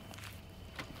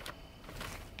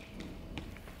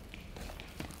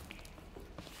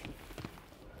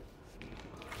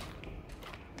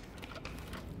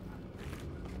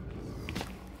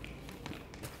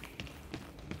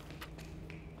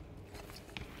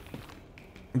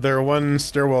 They're one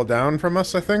stairwell down from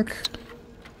us, I think.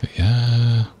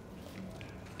 Yeah.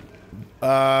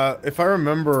 If I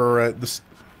remember right, the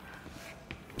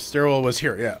stairwell was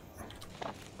here, yeah.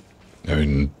 I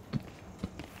mean...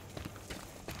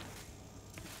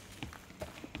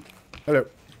 Hello.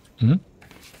 Hmm?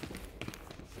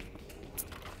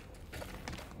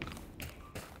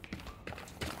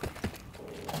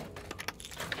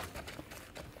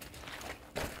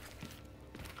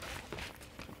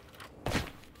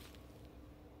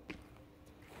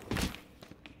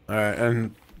 Alright,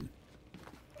 and...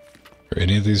 Are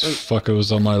any of these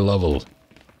fuckos on my level?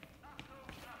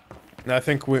 I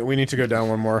think we need to go down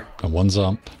one more. And one's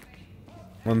up.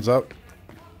 One's up.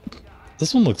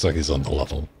 This one looks like he's on the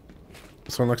level.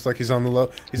 This one looks like he's on the low.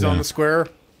 He's Yeah. on the square.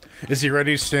 Is he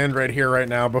ready to stand right here, right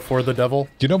now, before the devil?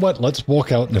 You know what? Let's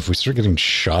walk out, and if we start getting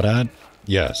shot at,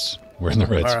 yes, we're in the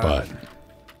right spot.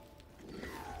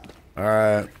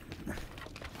 Alright.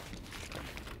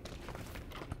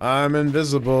 I'm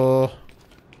invisible.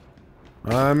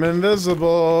 I'm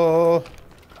invisible.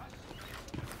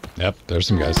 Yep, there's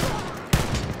some guys.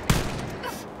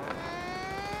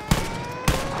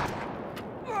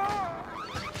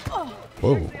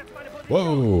 Whoa.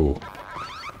 Whoa.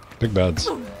 Big bads.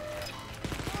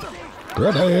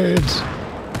 Grenades!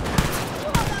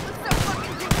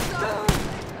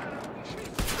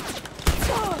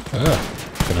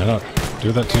 Can I not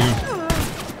do that to you?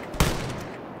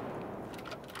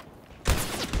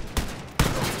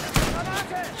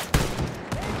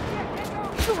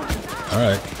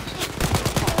 Alright.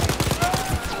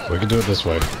 We can do it this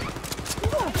way.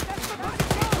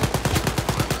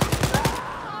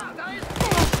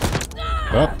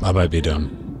 Well, I might be done.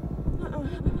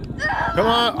 Come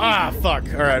on! Ah, fuck!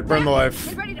 Alright, burn the life.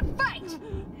 Get ready to fight!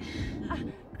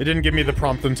 It didn't give me the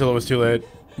prompt until it was too late.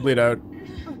 Bleed out.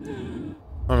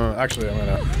 Oh no, actually, I'm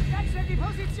gonna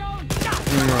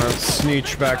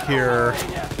sneech back here.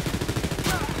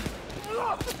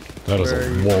 That is a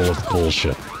wall of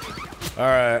bullshit.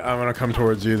 Alright, I'm gonna come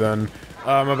towards you then.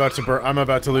 I'm about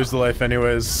to lose the life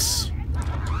anyways.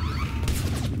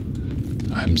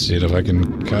 I'm seeing if I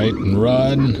can kite and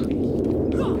run.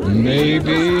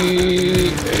 Maybe.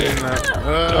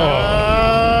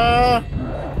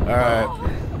 Alright.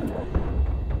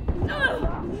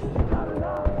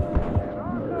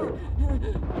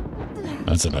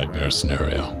 That's a nightmare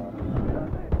scenario.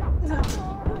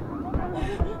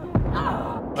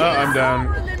 Oh, I'm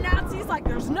down. The Nazis like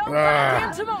there's no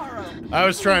goddamn tomorrow. I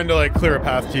was trying to like clear a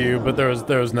path to you, but there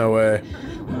was no way.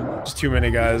 Just too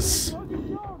many guys.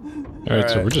 Alright,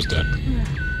 so we're just dead.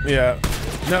 Yeah.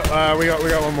 No, we got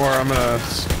one more. I'm gonna.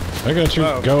 I got you.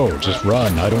 Oh. Go. Just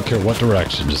run. I don't care what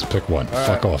direction. Just pick one.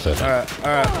 Fuck off it. Alright.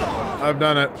 I've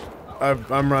done it.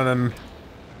 I'm running.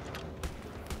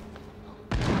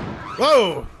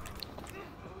 Whoa!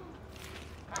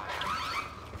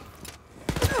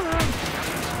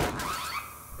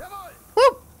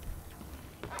 Whoop!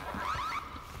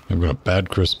 I'm gonna bad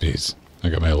Crispies. I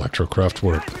got my Electrocraft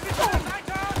work.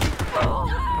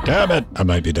 Damn it! I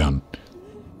might be done.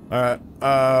 Alright,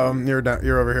 you're down.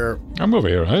 You're over here. I'm over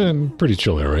here. I'm in a pretty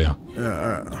chill area.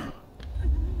 Yeah, alright.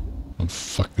 I'll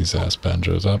fuck these ass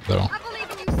banjos up, though. I believe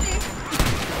in you, sis.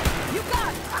 You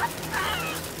got it.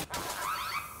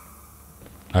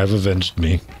 I've avenged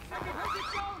me.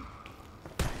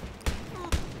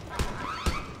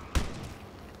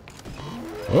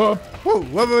 Oh! Whoa,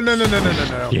 whoa, no.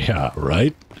 Yeah,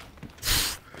 right?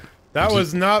 That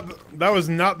was not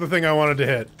the thing I wanted to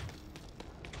hit.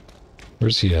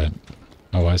 Where's he at?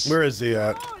 Oh, I see. Where is he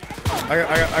at?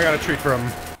 I got a treat for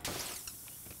him.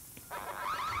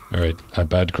 Alright, I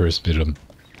bad Crispied him.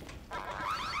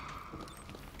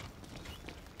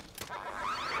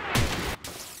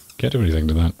 Can't do anything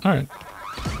to that. Alright.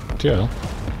 TL.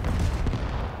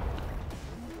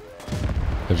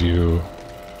 Have you...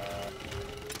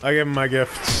 I gave him my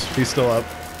gifts. He's still up.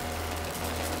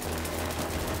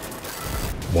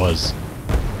 Was.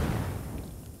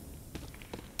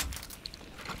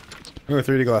 Ooh,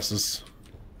 3D glasses.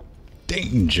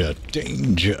 Danger,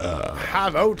 danger.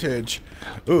 Have outage.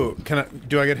 Ooh, can I?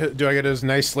 Do I get his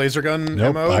nice laser gun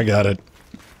Nope, ammo? I got it.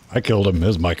 I killed him.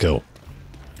 Here's my kill.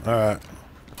 All right.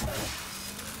 Okay,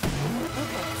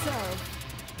 so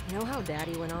you know how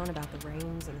Daddy went on about the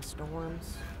rains and the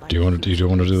storms? Like Do you want to do the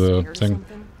scared or thing?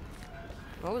 something?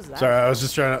 What was that? Sorry, I was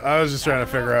just trying to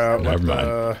figure out. Never what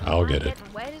mind. I'll get it.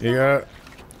 Getting wet as You hell. got it?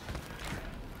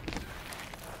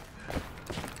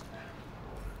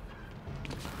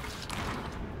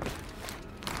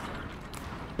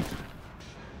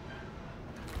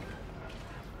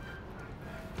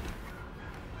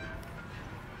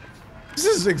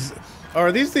 This is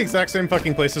are these the exact same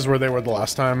fucking places where they were the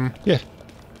last time? Yeah.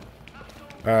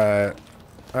 Alright.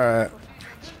 Alright.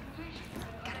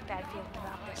 Got a bad feeling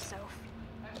about this, Soph.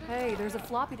 Hey, there's a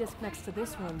floppy disk next to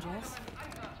this one, Jess.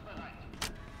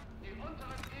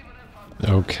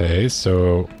 Okay,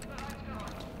 so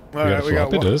we got a Alright,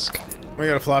 floppy disk. We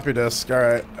got a floppy disk,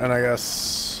 alright, and I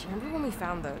guess... Remember when we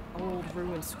found the old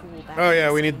ruined school back Oh in yeah,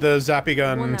 the we need the zappy the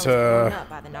one gun that was blown to... up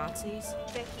by the Nazis?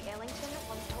 Becky Ellington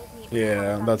once told me it was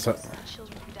Yeah, all that's about a- the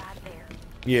children who died there.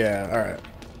 Yeah, alright.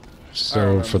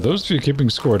 So for those of you keeping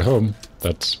score at home,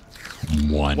 that's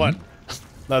one. One.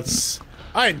 That's...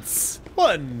 Eins.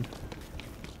 One.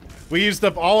 We used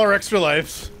up all our extra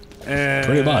life, and...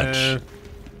 Pretty much.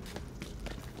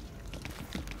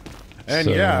 And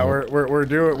So- yeah,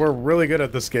 we're really good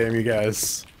at this game, you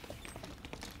guys.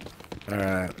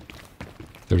 Alright.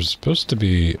 There's supposed to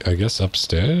be, I guess,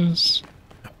 upstairs?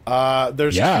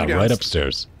 There's Yeah, two right downst-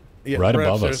 upstairs. Yeah, right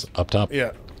above upstairs. us, up top.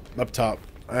 Yeah, up top.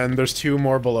 And there's two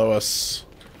more below us.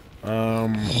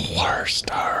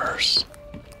 Stars.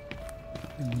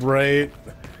 Right.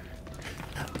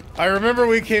 I remember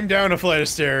we came down a flight of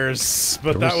stairs,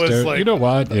 but that was like... You know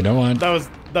what? You know what?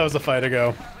 That was a fight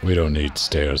ago. We don't need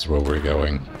stairs where we're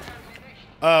going.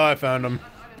 Oh, I found him.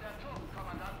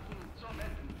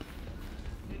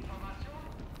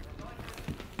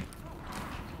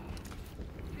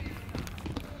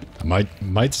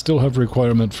 Might still have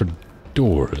requirement for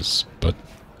doors, but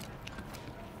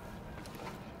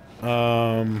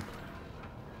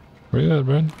where you at,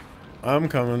 Brad? I'm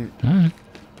coming. Alright.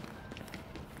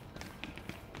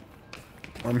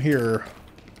 I'm here.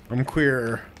 I'm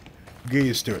queer. Get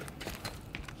used to it.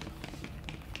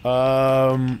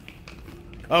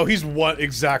 Oh, he's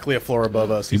exactly a floor above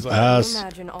us. He's like... Can you As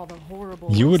imagine all the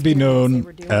horrible you would be experiments they known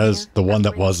were doing as here? the one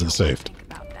that Really wasn't don't wanna saved. think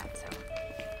about that, Soph.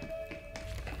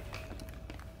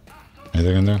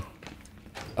 Anything in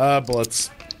there?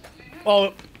 Bullets.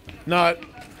 Oh,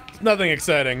 nothing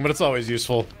exciting, but it's always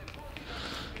useful.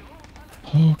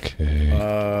 Okay.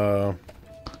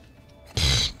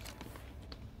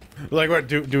 Like what?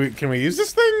 Can we use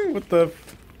this thing? What the?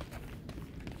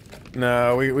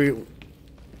 No, we.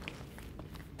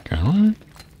 Can I?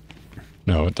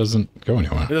 No, it doesn't go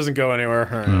anywhere. It doesn't go anywhere.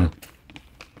 All right.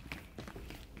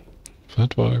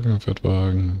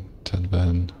 Footbag, 10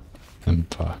 Ben, and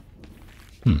Pa.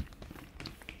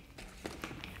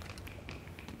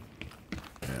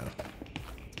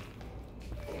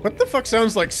 What the fuck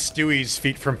sounds like Stewie's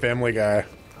feet from Family Guy?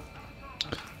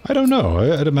 I don't know.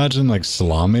 I'd imagine like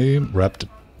salami wrapped,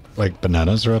 like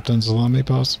bananas wrapped in salami,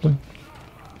 possibly.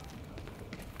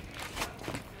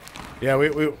 Yeah,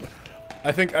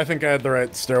 I think I had the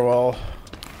right stairwell.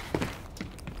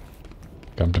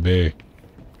 Come to me.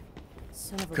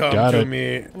 Son of a Come Got to it.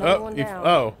 me. Another Oh, one you, down.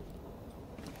 oh.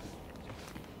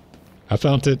 I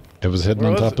found it. It was hidden Where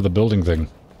on was top it? of the building thing.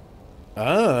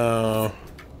 Oh.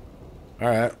 All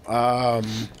right.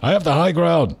 I have the high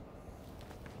ground.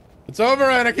 It's over,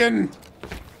 Anakin.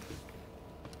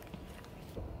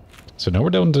 So now we're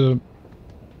down to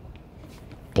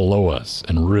below us,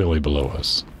 and really below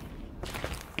us.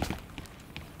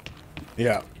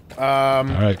 Yeah. All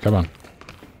right, come on.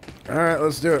 All right,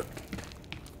 let's do it.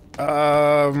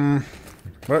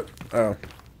 What? Oh.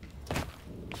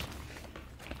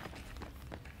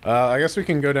 I guess we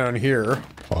can go down here.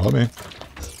 Follow me.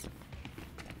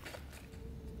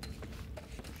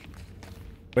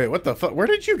 Wait, what the fuck? Where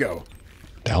did you go?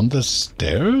 Down the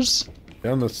stairs?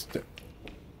 Down the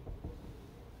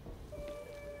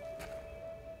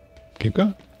Keep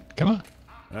going. Come on.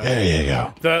 There you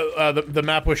go. The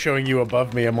map was showing you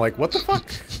above me. I'm like, what the fuck?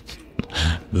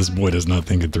 This boy does not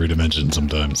think in 3 dimensions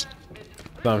sometimes.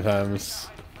 Sometimes.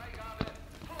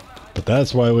 But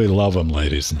that's why we love him,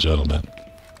 ladies and gentlemen.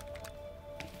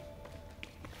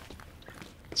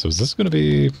 So is this going to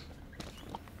be...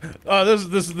 Oh,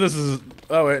 this is...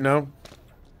 Oh, wait, no.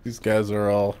 These guys are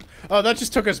all... Oh, that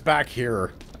just took us back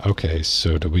here. Okay,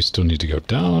 so do we still need to go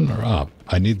down or up?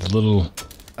 I need the little...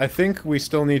 I think we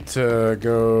still need to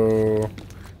go...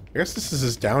 I guess this is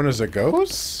as down as it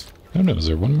goes? Oh no, is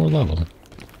there one more level?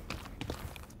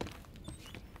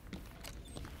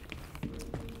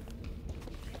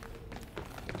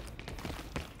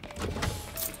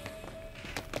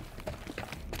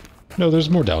 No, there's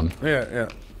more down. Yeah, yeah.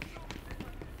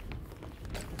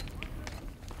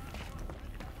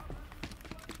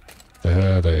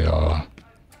 There they are.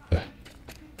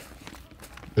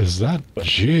 Is that...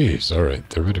 Jeez, alright,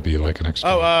 there would be like an extra...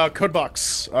 Oh, code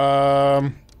box. Is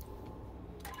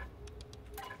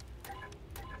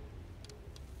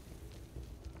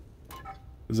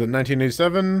it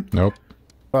 1987? Nope.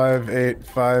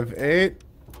 5858.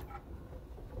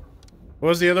 What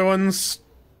was the other one's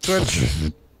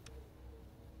switch?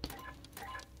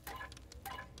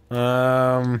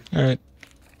 Alright.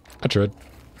 I tried.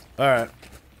 Alright.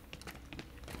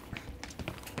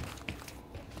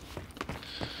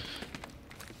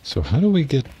 So how do we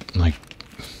get, like...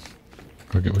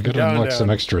 We gotta Down, unlock down. some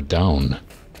extra down.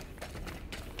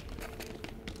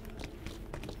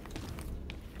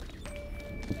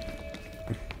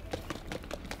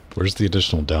 Where's the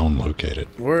additional down located?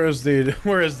 Where is the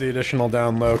additional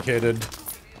down located?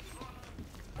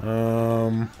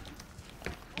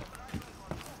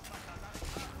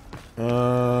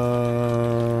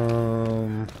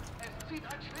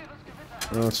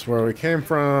 That's where we came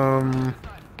from.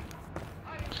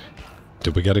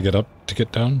 Did we gotta get up to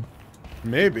get down?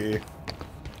 Maybe.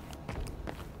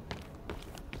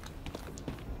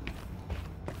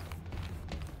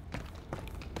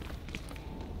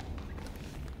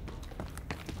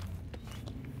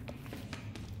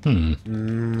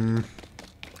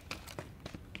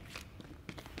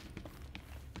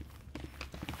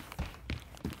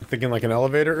 Thinking like an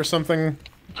elevator or something?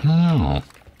 I don't know.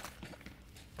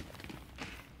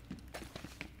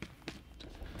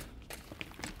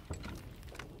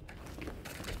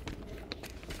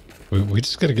 We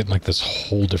just gotta get in, like, this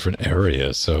whole different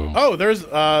area, so... Oh, there's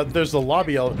the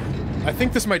lobby I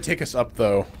think this might take us up,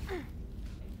 though.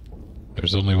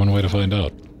 There's only one way to find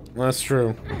out. That's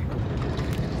true.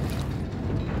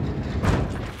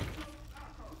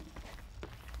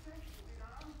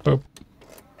 Oh.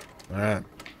 Alright.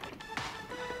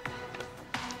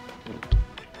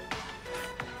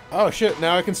 Oh shit,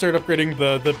 now I can start upgrading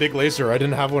the big laser. I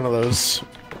didn't have one of those.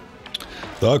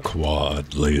 The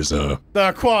quad laser.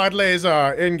 The quad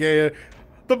laser in game.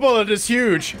 The bullet is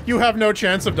huge. You have no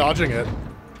chance of dodging it.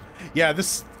 Yeah,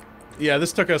 this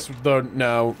took us though.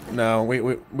 No,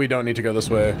 we don't need to go this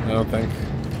way. I don't think,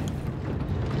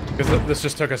 because this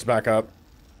just took us back up.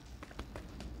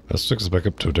 This took us back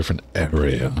up to a different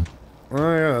area.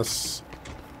 Oh yes.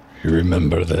 You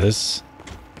remember this?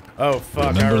 Oh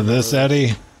fuck. I Remember this,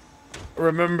 Eddie?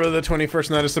 Remember the 21st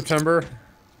night of September?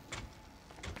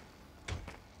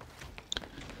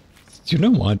 You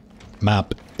know what,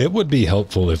 Map? It would be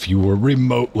helpful if you were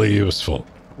remotely useful.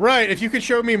 Right, if you could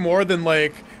show me more than,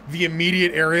 like, the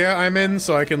immediate area I'm in,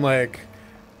 so I can, like...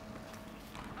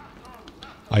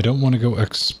 I don't want to go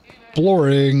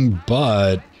exploring,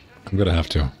 but I'm gonna have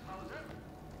to.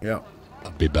 Yeah.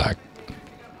 I'll be back.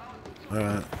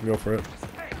 Alright, go for it.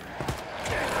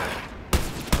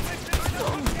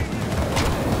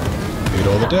 Beat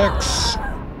all the decks.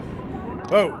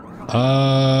 Oh!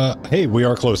 Hey, we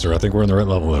are closer. I think we're in the right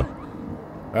level, though.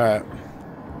 Alright.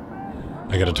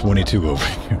 I got a 22 over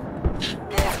here.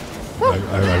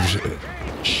 I've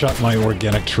shot my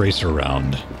organic tracer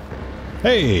around.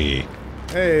 Hey!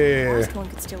 Hey! Last one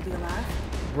could still be alive.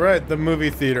 Right, the movie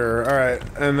theater. Alright,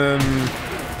 and then...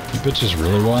 You bitches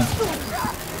really want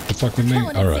to fuck with me?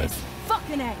 Alright.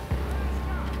 Fucking A.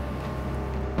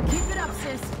 Keep it up,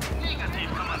 sis.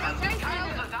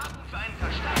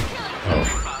 Oh.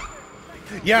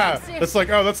 Yeah, that's like,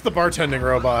 oh, that's the bartending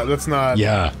robot. That's not...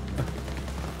 Yeah.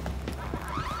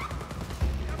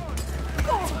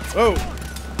 Oh!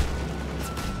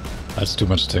 That's too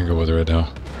much to tango with right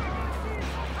now.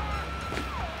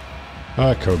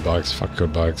 Ah, code box. Fuck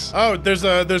code box. Oh, there's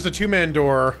a two-man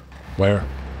door. Where?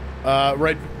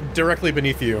 Right directly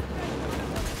beneath you.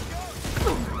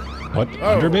 What?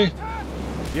 Oh. Under me?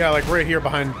 Yeah, like right here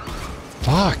behind...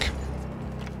 Fuck.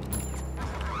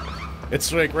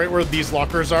 It's like right where these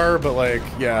lockers are, but like,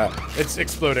 yeah, it's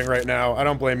exploding right now. I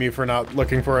don't blame you for not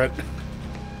looking for it.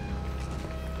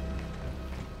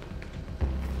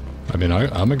 I mean, I'm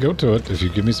gonna go to it if you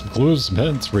give me some clues, some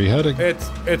hints. Where you heading?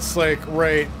 It's like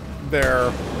right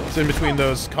there. It's in between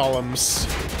those columns.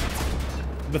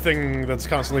 the thing that's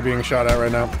constantly being shot at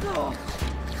right now.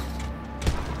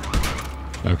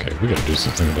 Okay, we gotta do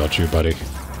something about you, buddy.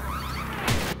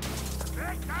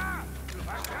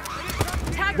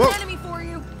 Tag Whoa. an enemy for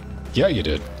you. Yeah, you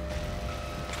did.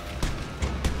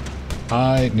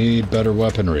 I need better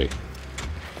weaponry.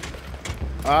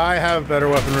 I have better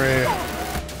weaponry.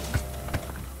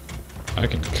 I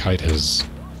can kite his...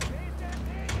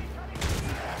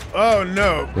 Oh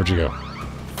no! Where'd you go?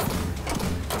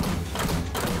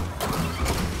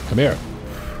 Come here.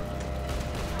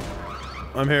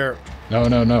 I'm here. No,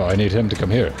 no, no. I need him to come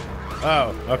here.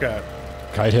 Oh, okay.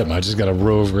 Kite him. I just got a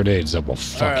row of grenades that will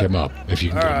fuck Alright. him up if you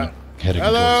can get him Alright. heading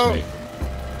Hello? towards me.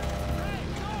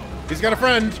 He's got a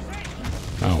friend.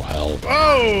 Oh, hell.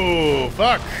 Oh,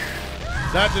 fuck.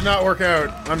 That did not work out.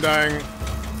 I'm dying.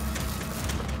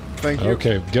 Thank you.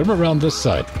 Okay, get him around this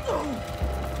side.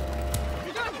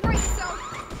 You're doing great, son.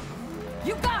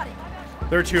 You got it.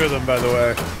 There are 2 of them, by the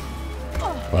way.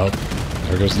 Well,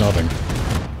 there goes nothing.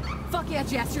 Fuck yeah,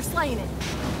 Jess, you're slaying it.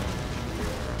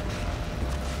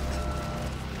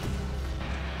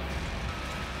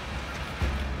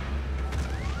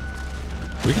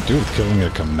 We could do with killing a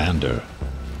commander.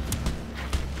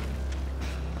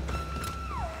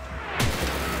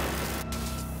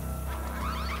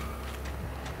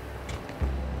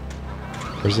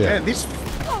 Where's he Man, at? these...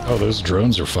 Oh, those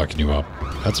drones are fucking you up.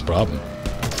 That's a problem.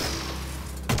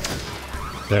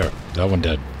 There, that one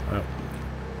dead. Oh.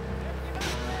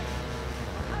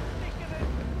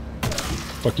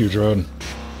 Fuck you, drone.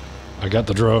 I got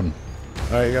the drone.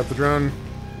 Alright, you got the drone.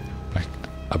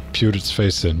 I pewed its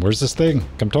face in. Where's this thing?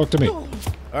 Come talk to me.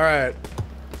 Alright.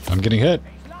 I'm getting hit.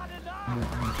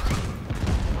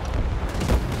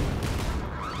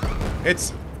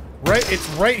 It's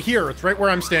right here. It's right where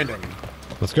I'm standing.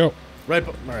 Let's go. Right,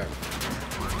 alright.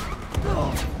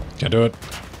 Can't do it.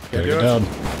 Gotta do get it. down.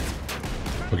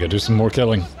 We gotta do some more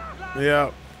killing.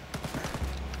 Yeah.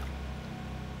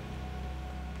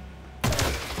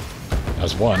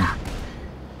 That's one.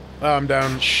 Oh, I'm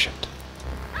down. Shit.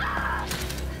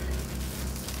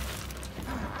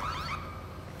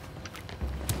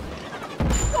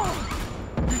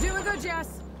 You're doing good,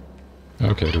 Jess.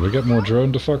 Okay, do we get more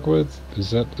drone to fuck with? Is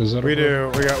that We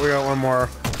do. We got one more.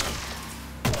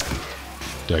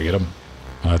 Did I get him?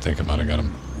 I think I might have got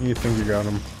him. You think you got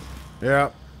him?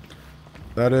 Yeah.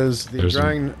 That is the There's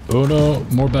grind. Oh no,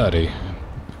 more baddie.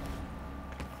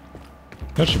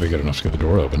 That should be good enough to get the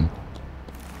door open.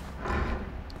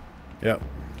 Yep.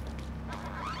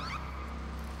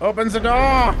 Opens the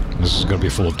door! This is gonna be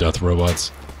full of death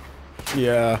robots.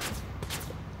 Yeah.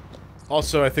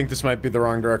 Also, I think this might be the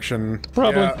wrong direction.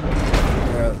 Probably.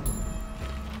 Yeah.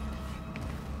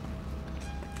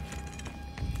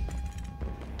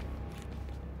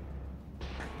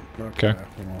 Okay.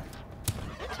 Well,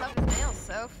 Tough as nails,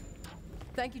 Soph.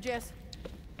 Thank you, Jess.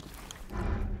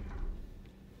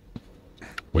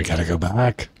 We gotta go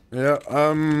back. yeah,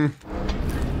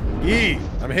 E.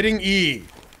 I'm hitting E.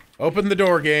 Open the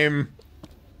door, game.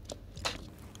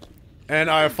 And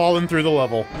I have fallen through the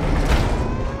level.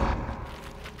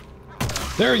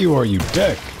 There you are, you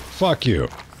dick. Fuck you.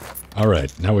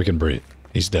 Alright, now we can breathe.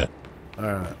 He's dead.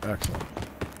 Alright, excellent.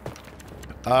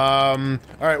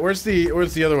 Alright, where's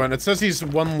the other one? It says he's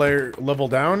one level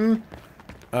down.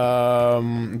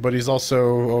 But he's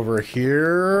also over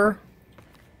here.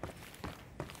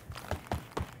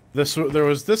 There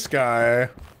was this guy.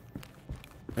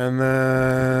 And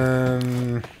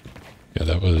then... Yeah,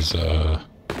 that was,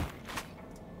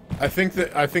 I think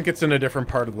it's in a different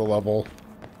part of the level.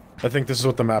 I think this is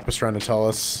what the map is trying to tell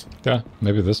us. yeah,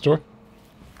 maybe this door?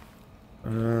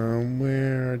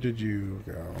 Where did you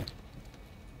go?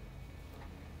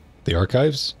 The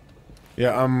archives?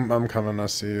 Yeah, I'm coming, I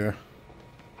see you.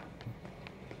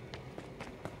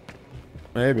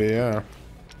 Maybe, yeah.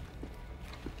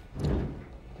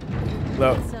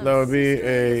 That would be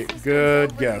a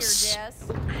good guess.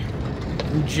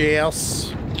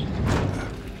 Jess.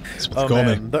 Oh Call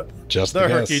me. man, Just the a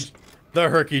herky, guess. the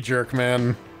herky jerk,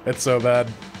 man. It's so bad.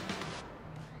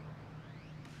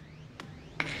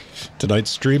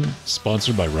 Tonight's stream,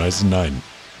 sponsored by Ryzen 9.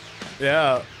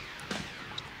 Yeah.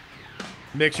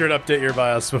 Make sure to update your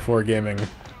BIOS before gaming.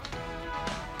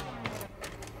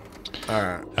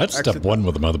 Alright. That's step one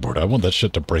with the motherboard. I want that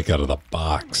shit to break out of the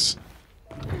box.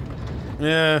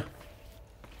 Yeah.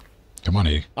 Come on,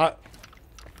 E. There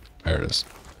it is.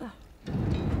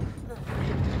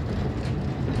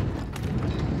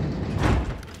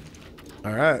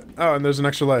 Alright. Oh, and there's an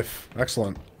extra life.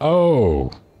 Excellent.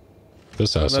 Oh.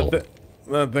 This asshole.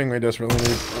 That thing we desperately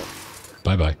need.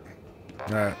 Bye-bye.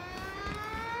 Alright.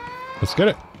 Let's get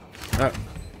it.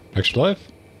 Extra life?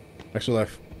 Extra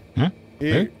life. Huh?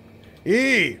 E. Hey?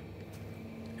 E!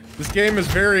 This game is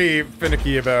very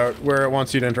finicky about where it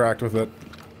wants you to interact with it.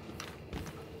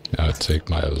 I'll take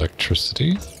my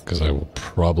electricity, because I will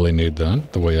probably need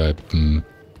that, the way I...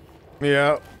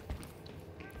 Yeah.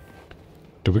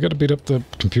 Do we gotta beat up the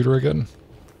computer again?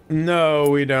 No,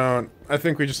 we don't. I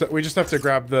think we just have to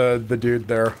grab the dude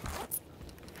there.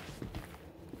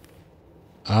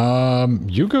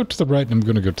 You go to the right and I'm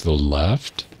gonna go to the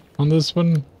left on this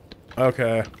one.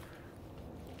 Okay.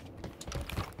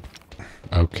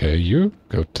 Okay, you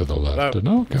go to the left and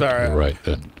I'll go to the right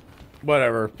then.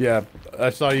 Whatever. Yeah, I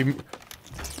saw you.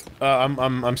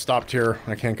 I'm stopped here.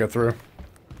 I can't go through.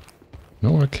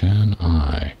 Nor can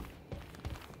I.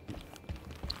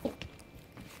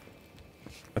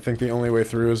 I think the only way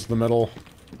through is the middle.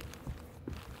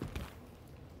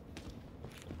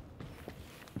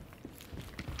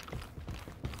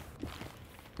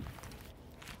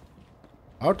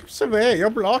 Out of the way, you're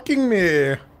blocking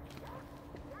me.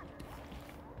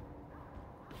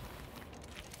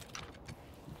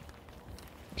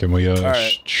 Can we,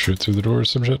 right. shoot through the door or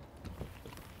some shit?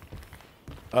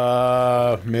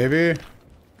 Maybe?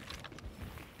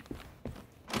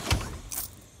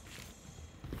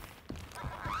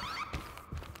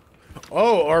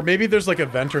 Oh, or maybe there's like a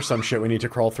vent or some shit we need to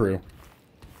crawl through.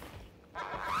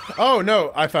 Oh,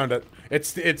 no, I found it.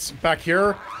 It's back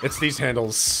here. It's these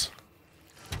handles.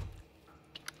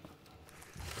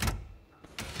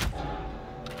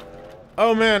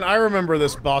 Oh man, I remember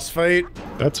this boss fight.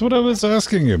 That's what I was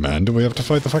asking you, man. Do we have to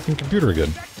fight the fucking computer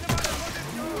again?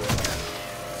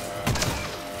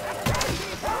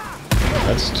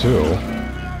 That's 2.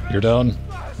 You're down?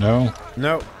 No?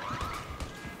 No.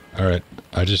 Alright,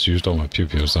 I just used all my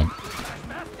pew-pews then.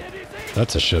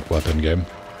 That's a shit weapon game.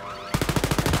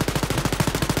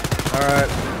 Alright.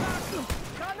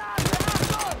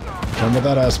 Come with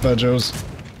that ass, Bedjos.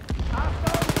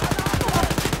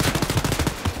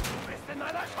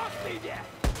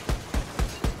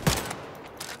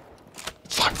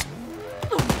 Fuck.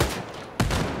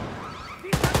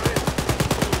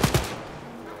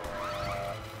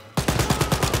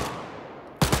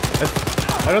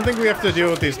 I don't think we have to deal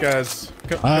with these guys.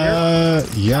 Come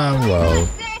Yeah, well.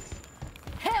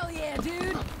 Hell yeah,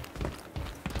 dude!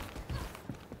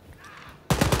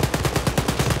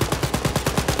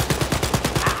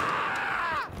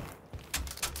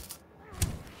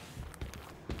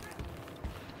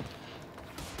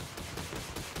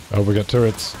 Oh, we got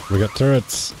turrets. We got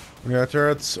turrets. We got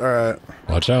turrets. Alright.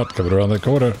 Watch out, coming around that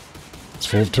corner. It's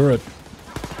full of turret.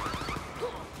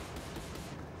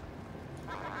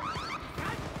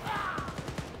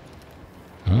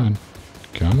 Come on.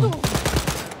 Come on.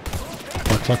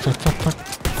 Fuck, fuck, fuck, fuck, fuck.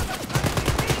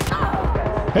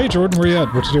 Hey, Jordan, where you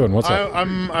at? What you doing? What's up?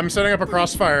 I'm setting up a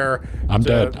crossfire. I'm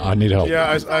dead. I need help.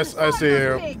 Yeah, I see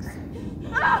you.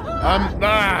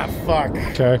 Fuck.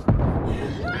 Okay.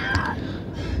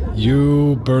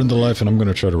 You burn the life and I'm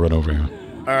gonna try to run over here.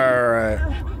 Alright.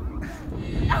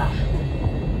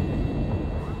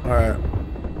 Alright.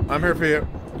 I'm here for you.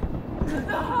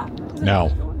 Now.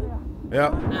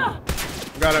 Yep.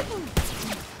 Got it.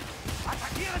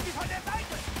 Attackieren Sie von der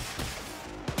Seite!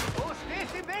 Wo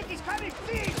stehst im Weg? Ich kann nicht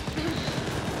ziehen!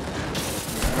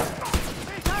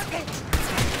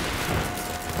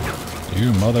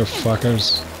 You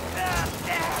motherfuckers.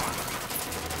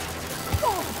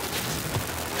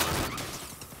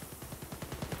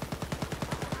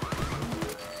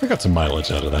 We got some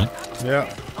mileage out of that.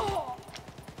 Yeah.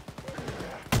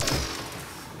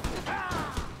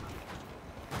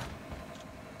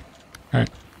 Alright.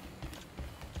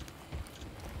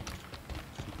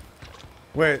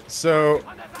 Wait, so...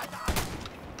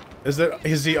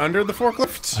 Is he under the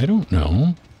forklift? I don't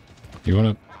know. You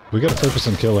wanna... We gotta focus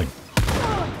on killing.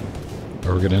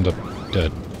 Or we're gonna end up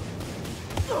dead.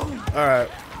 Alright.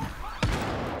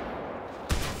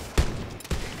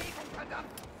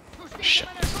 Shit.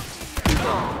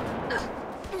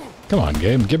 Come on,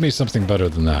 game. Give me something better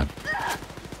than that.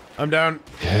 I'm down.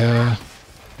 Yeah.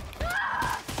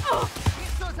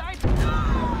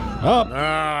 Up!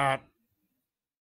 Ah.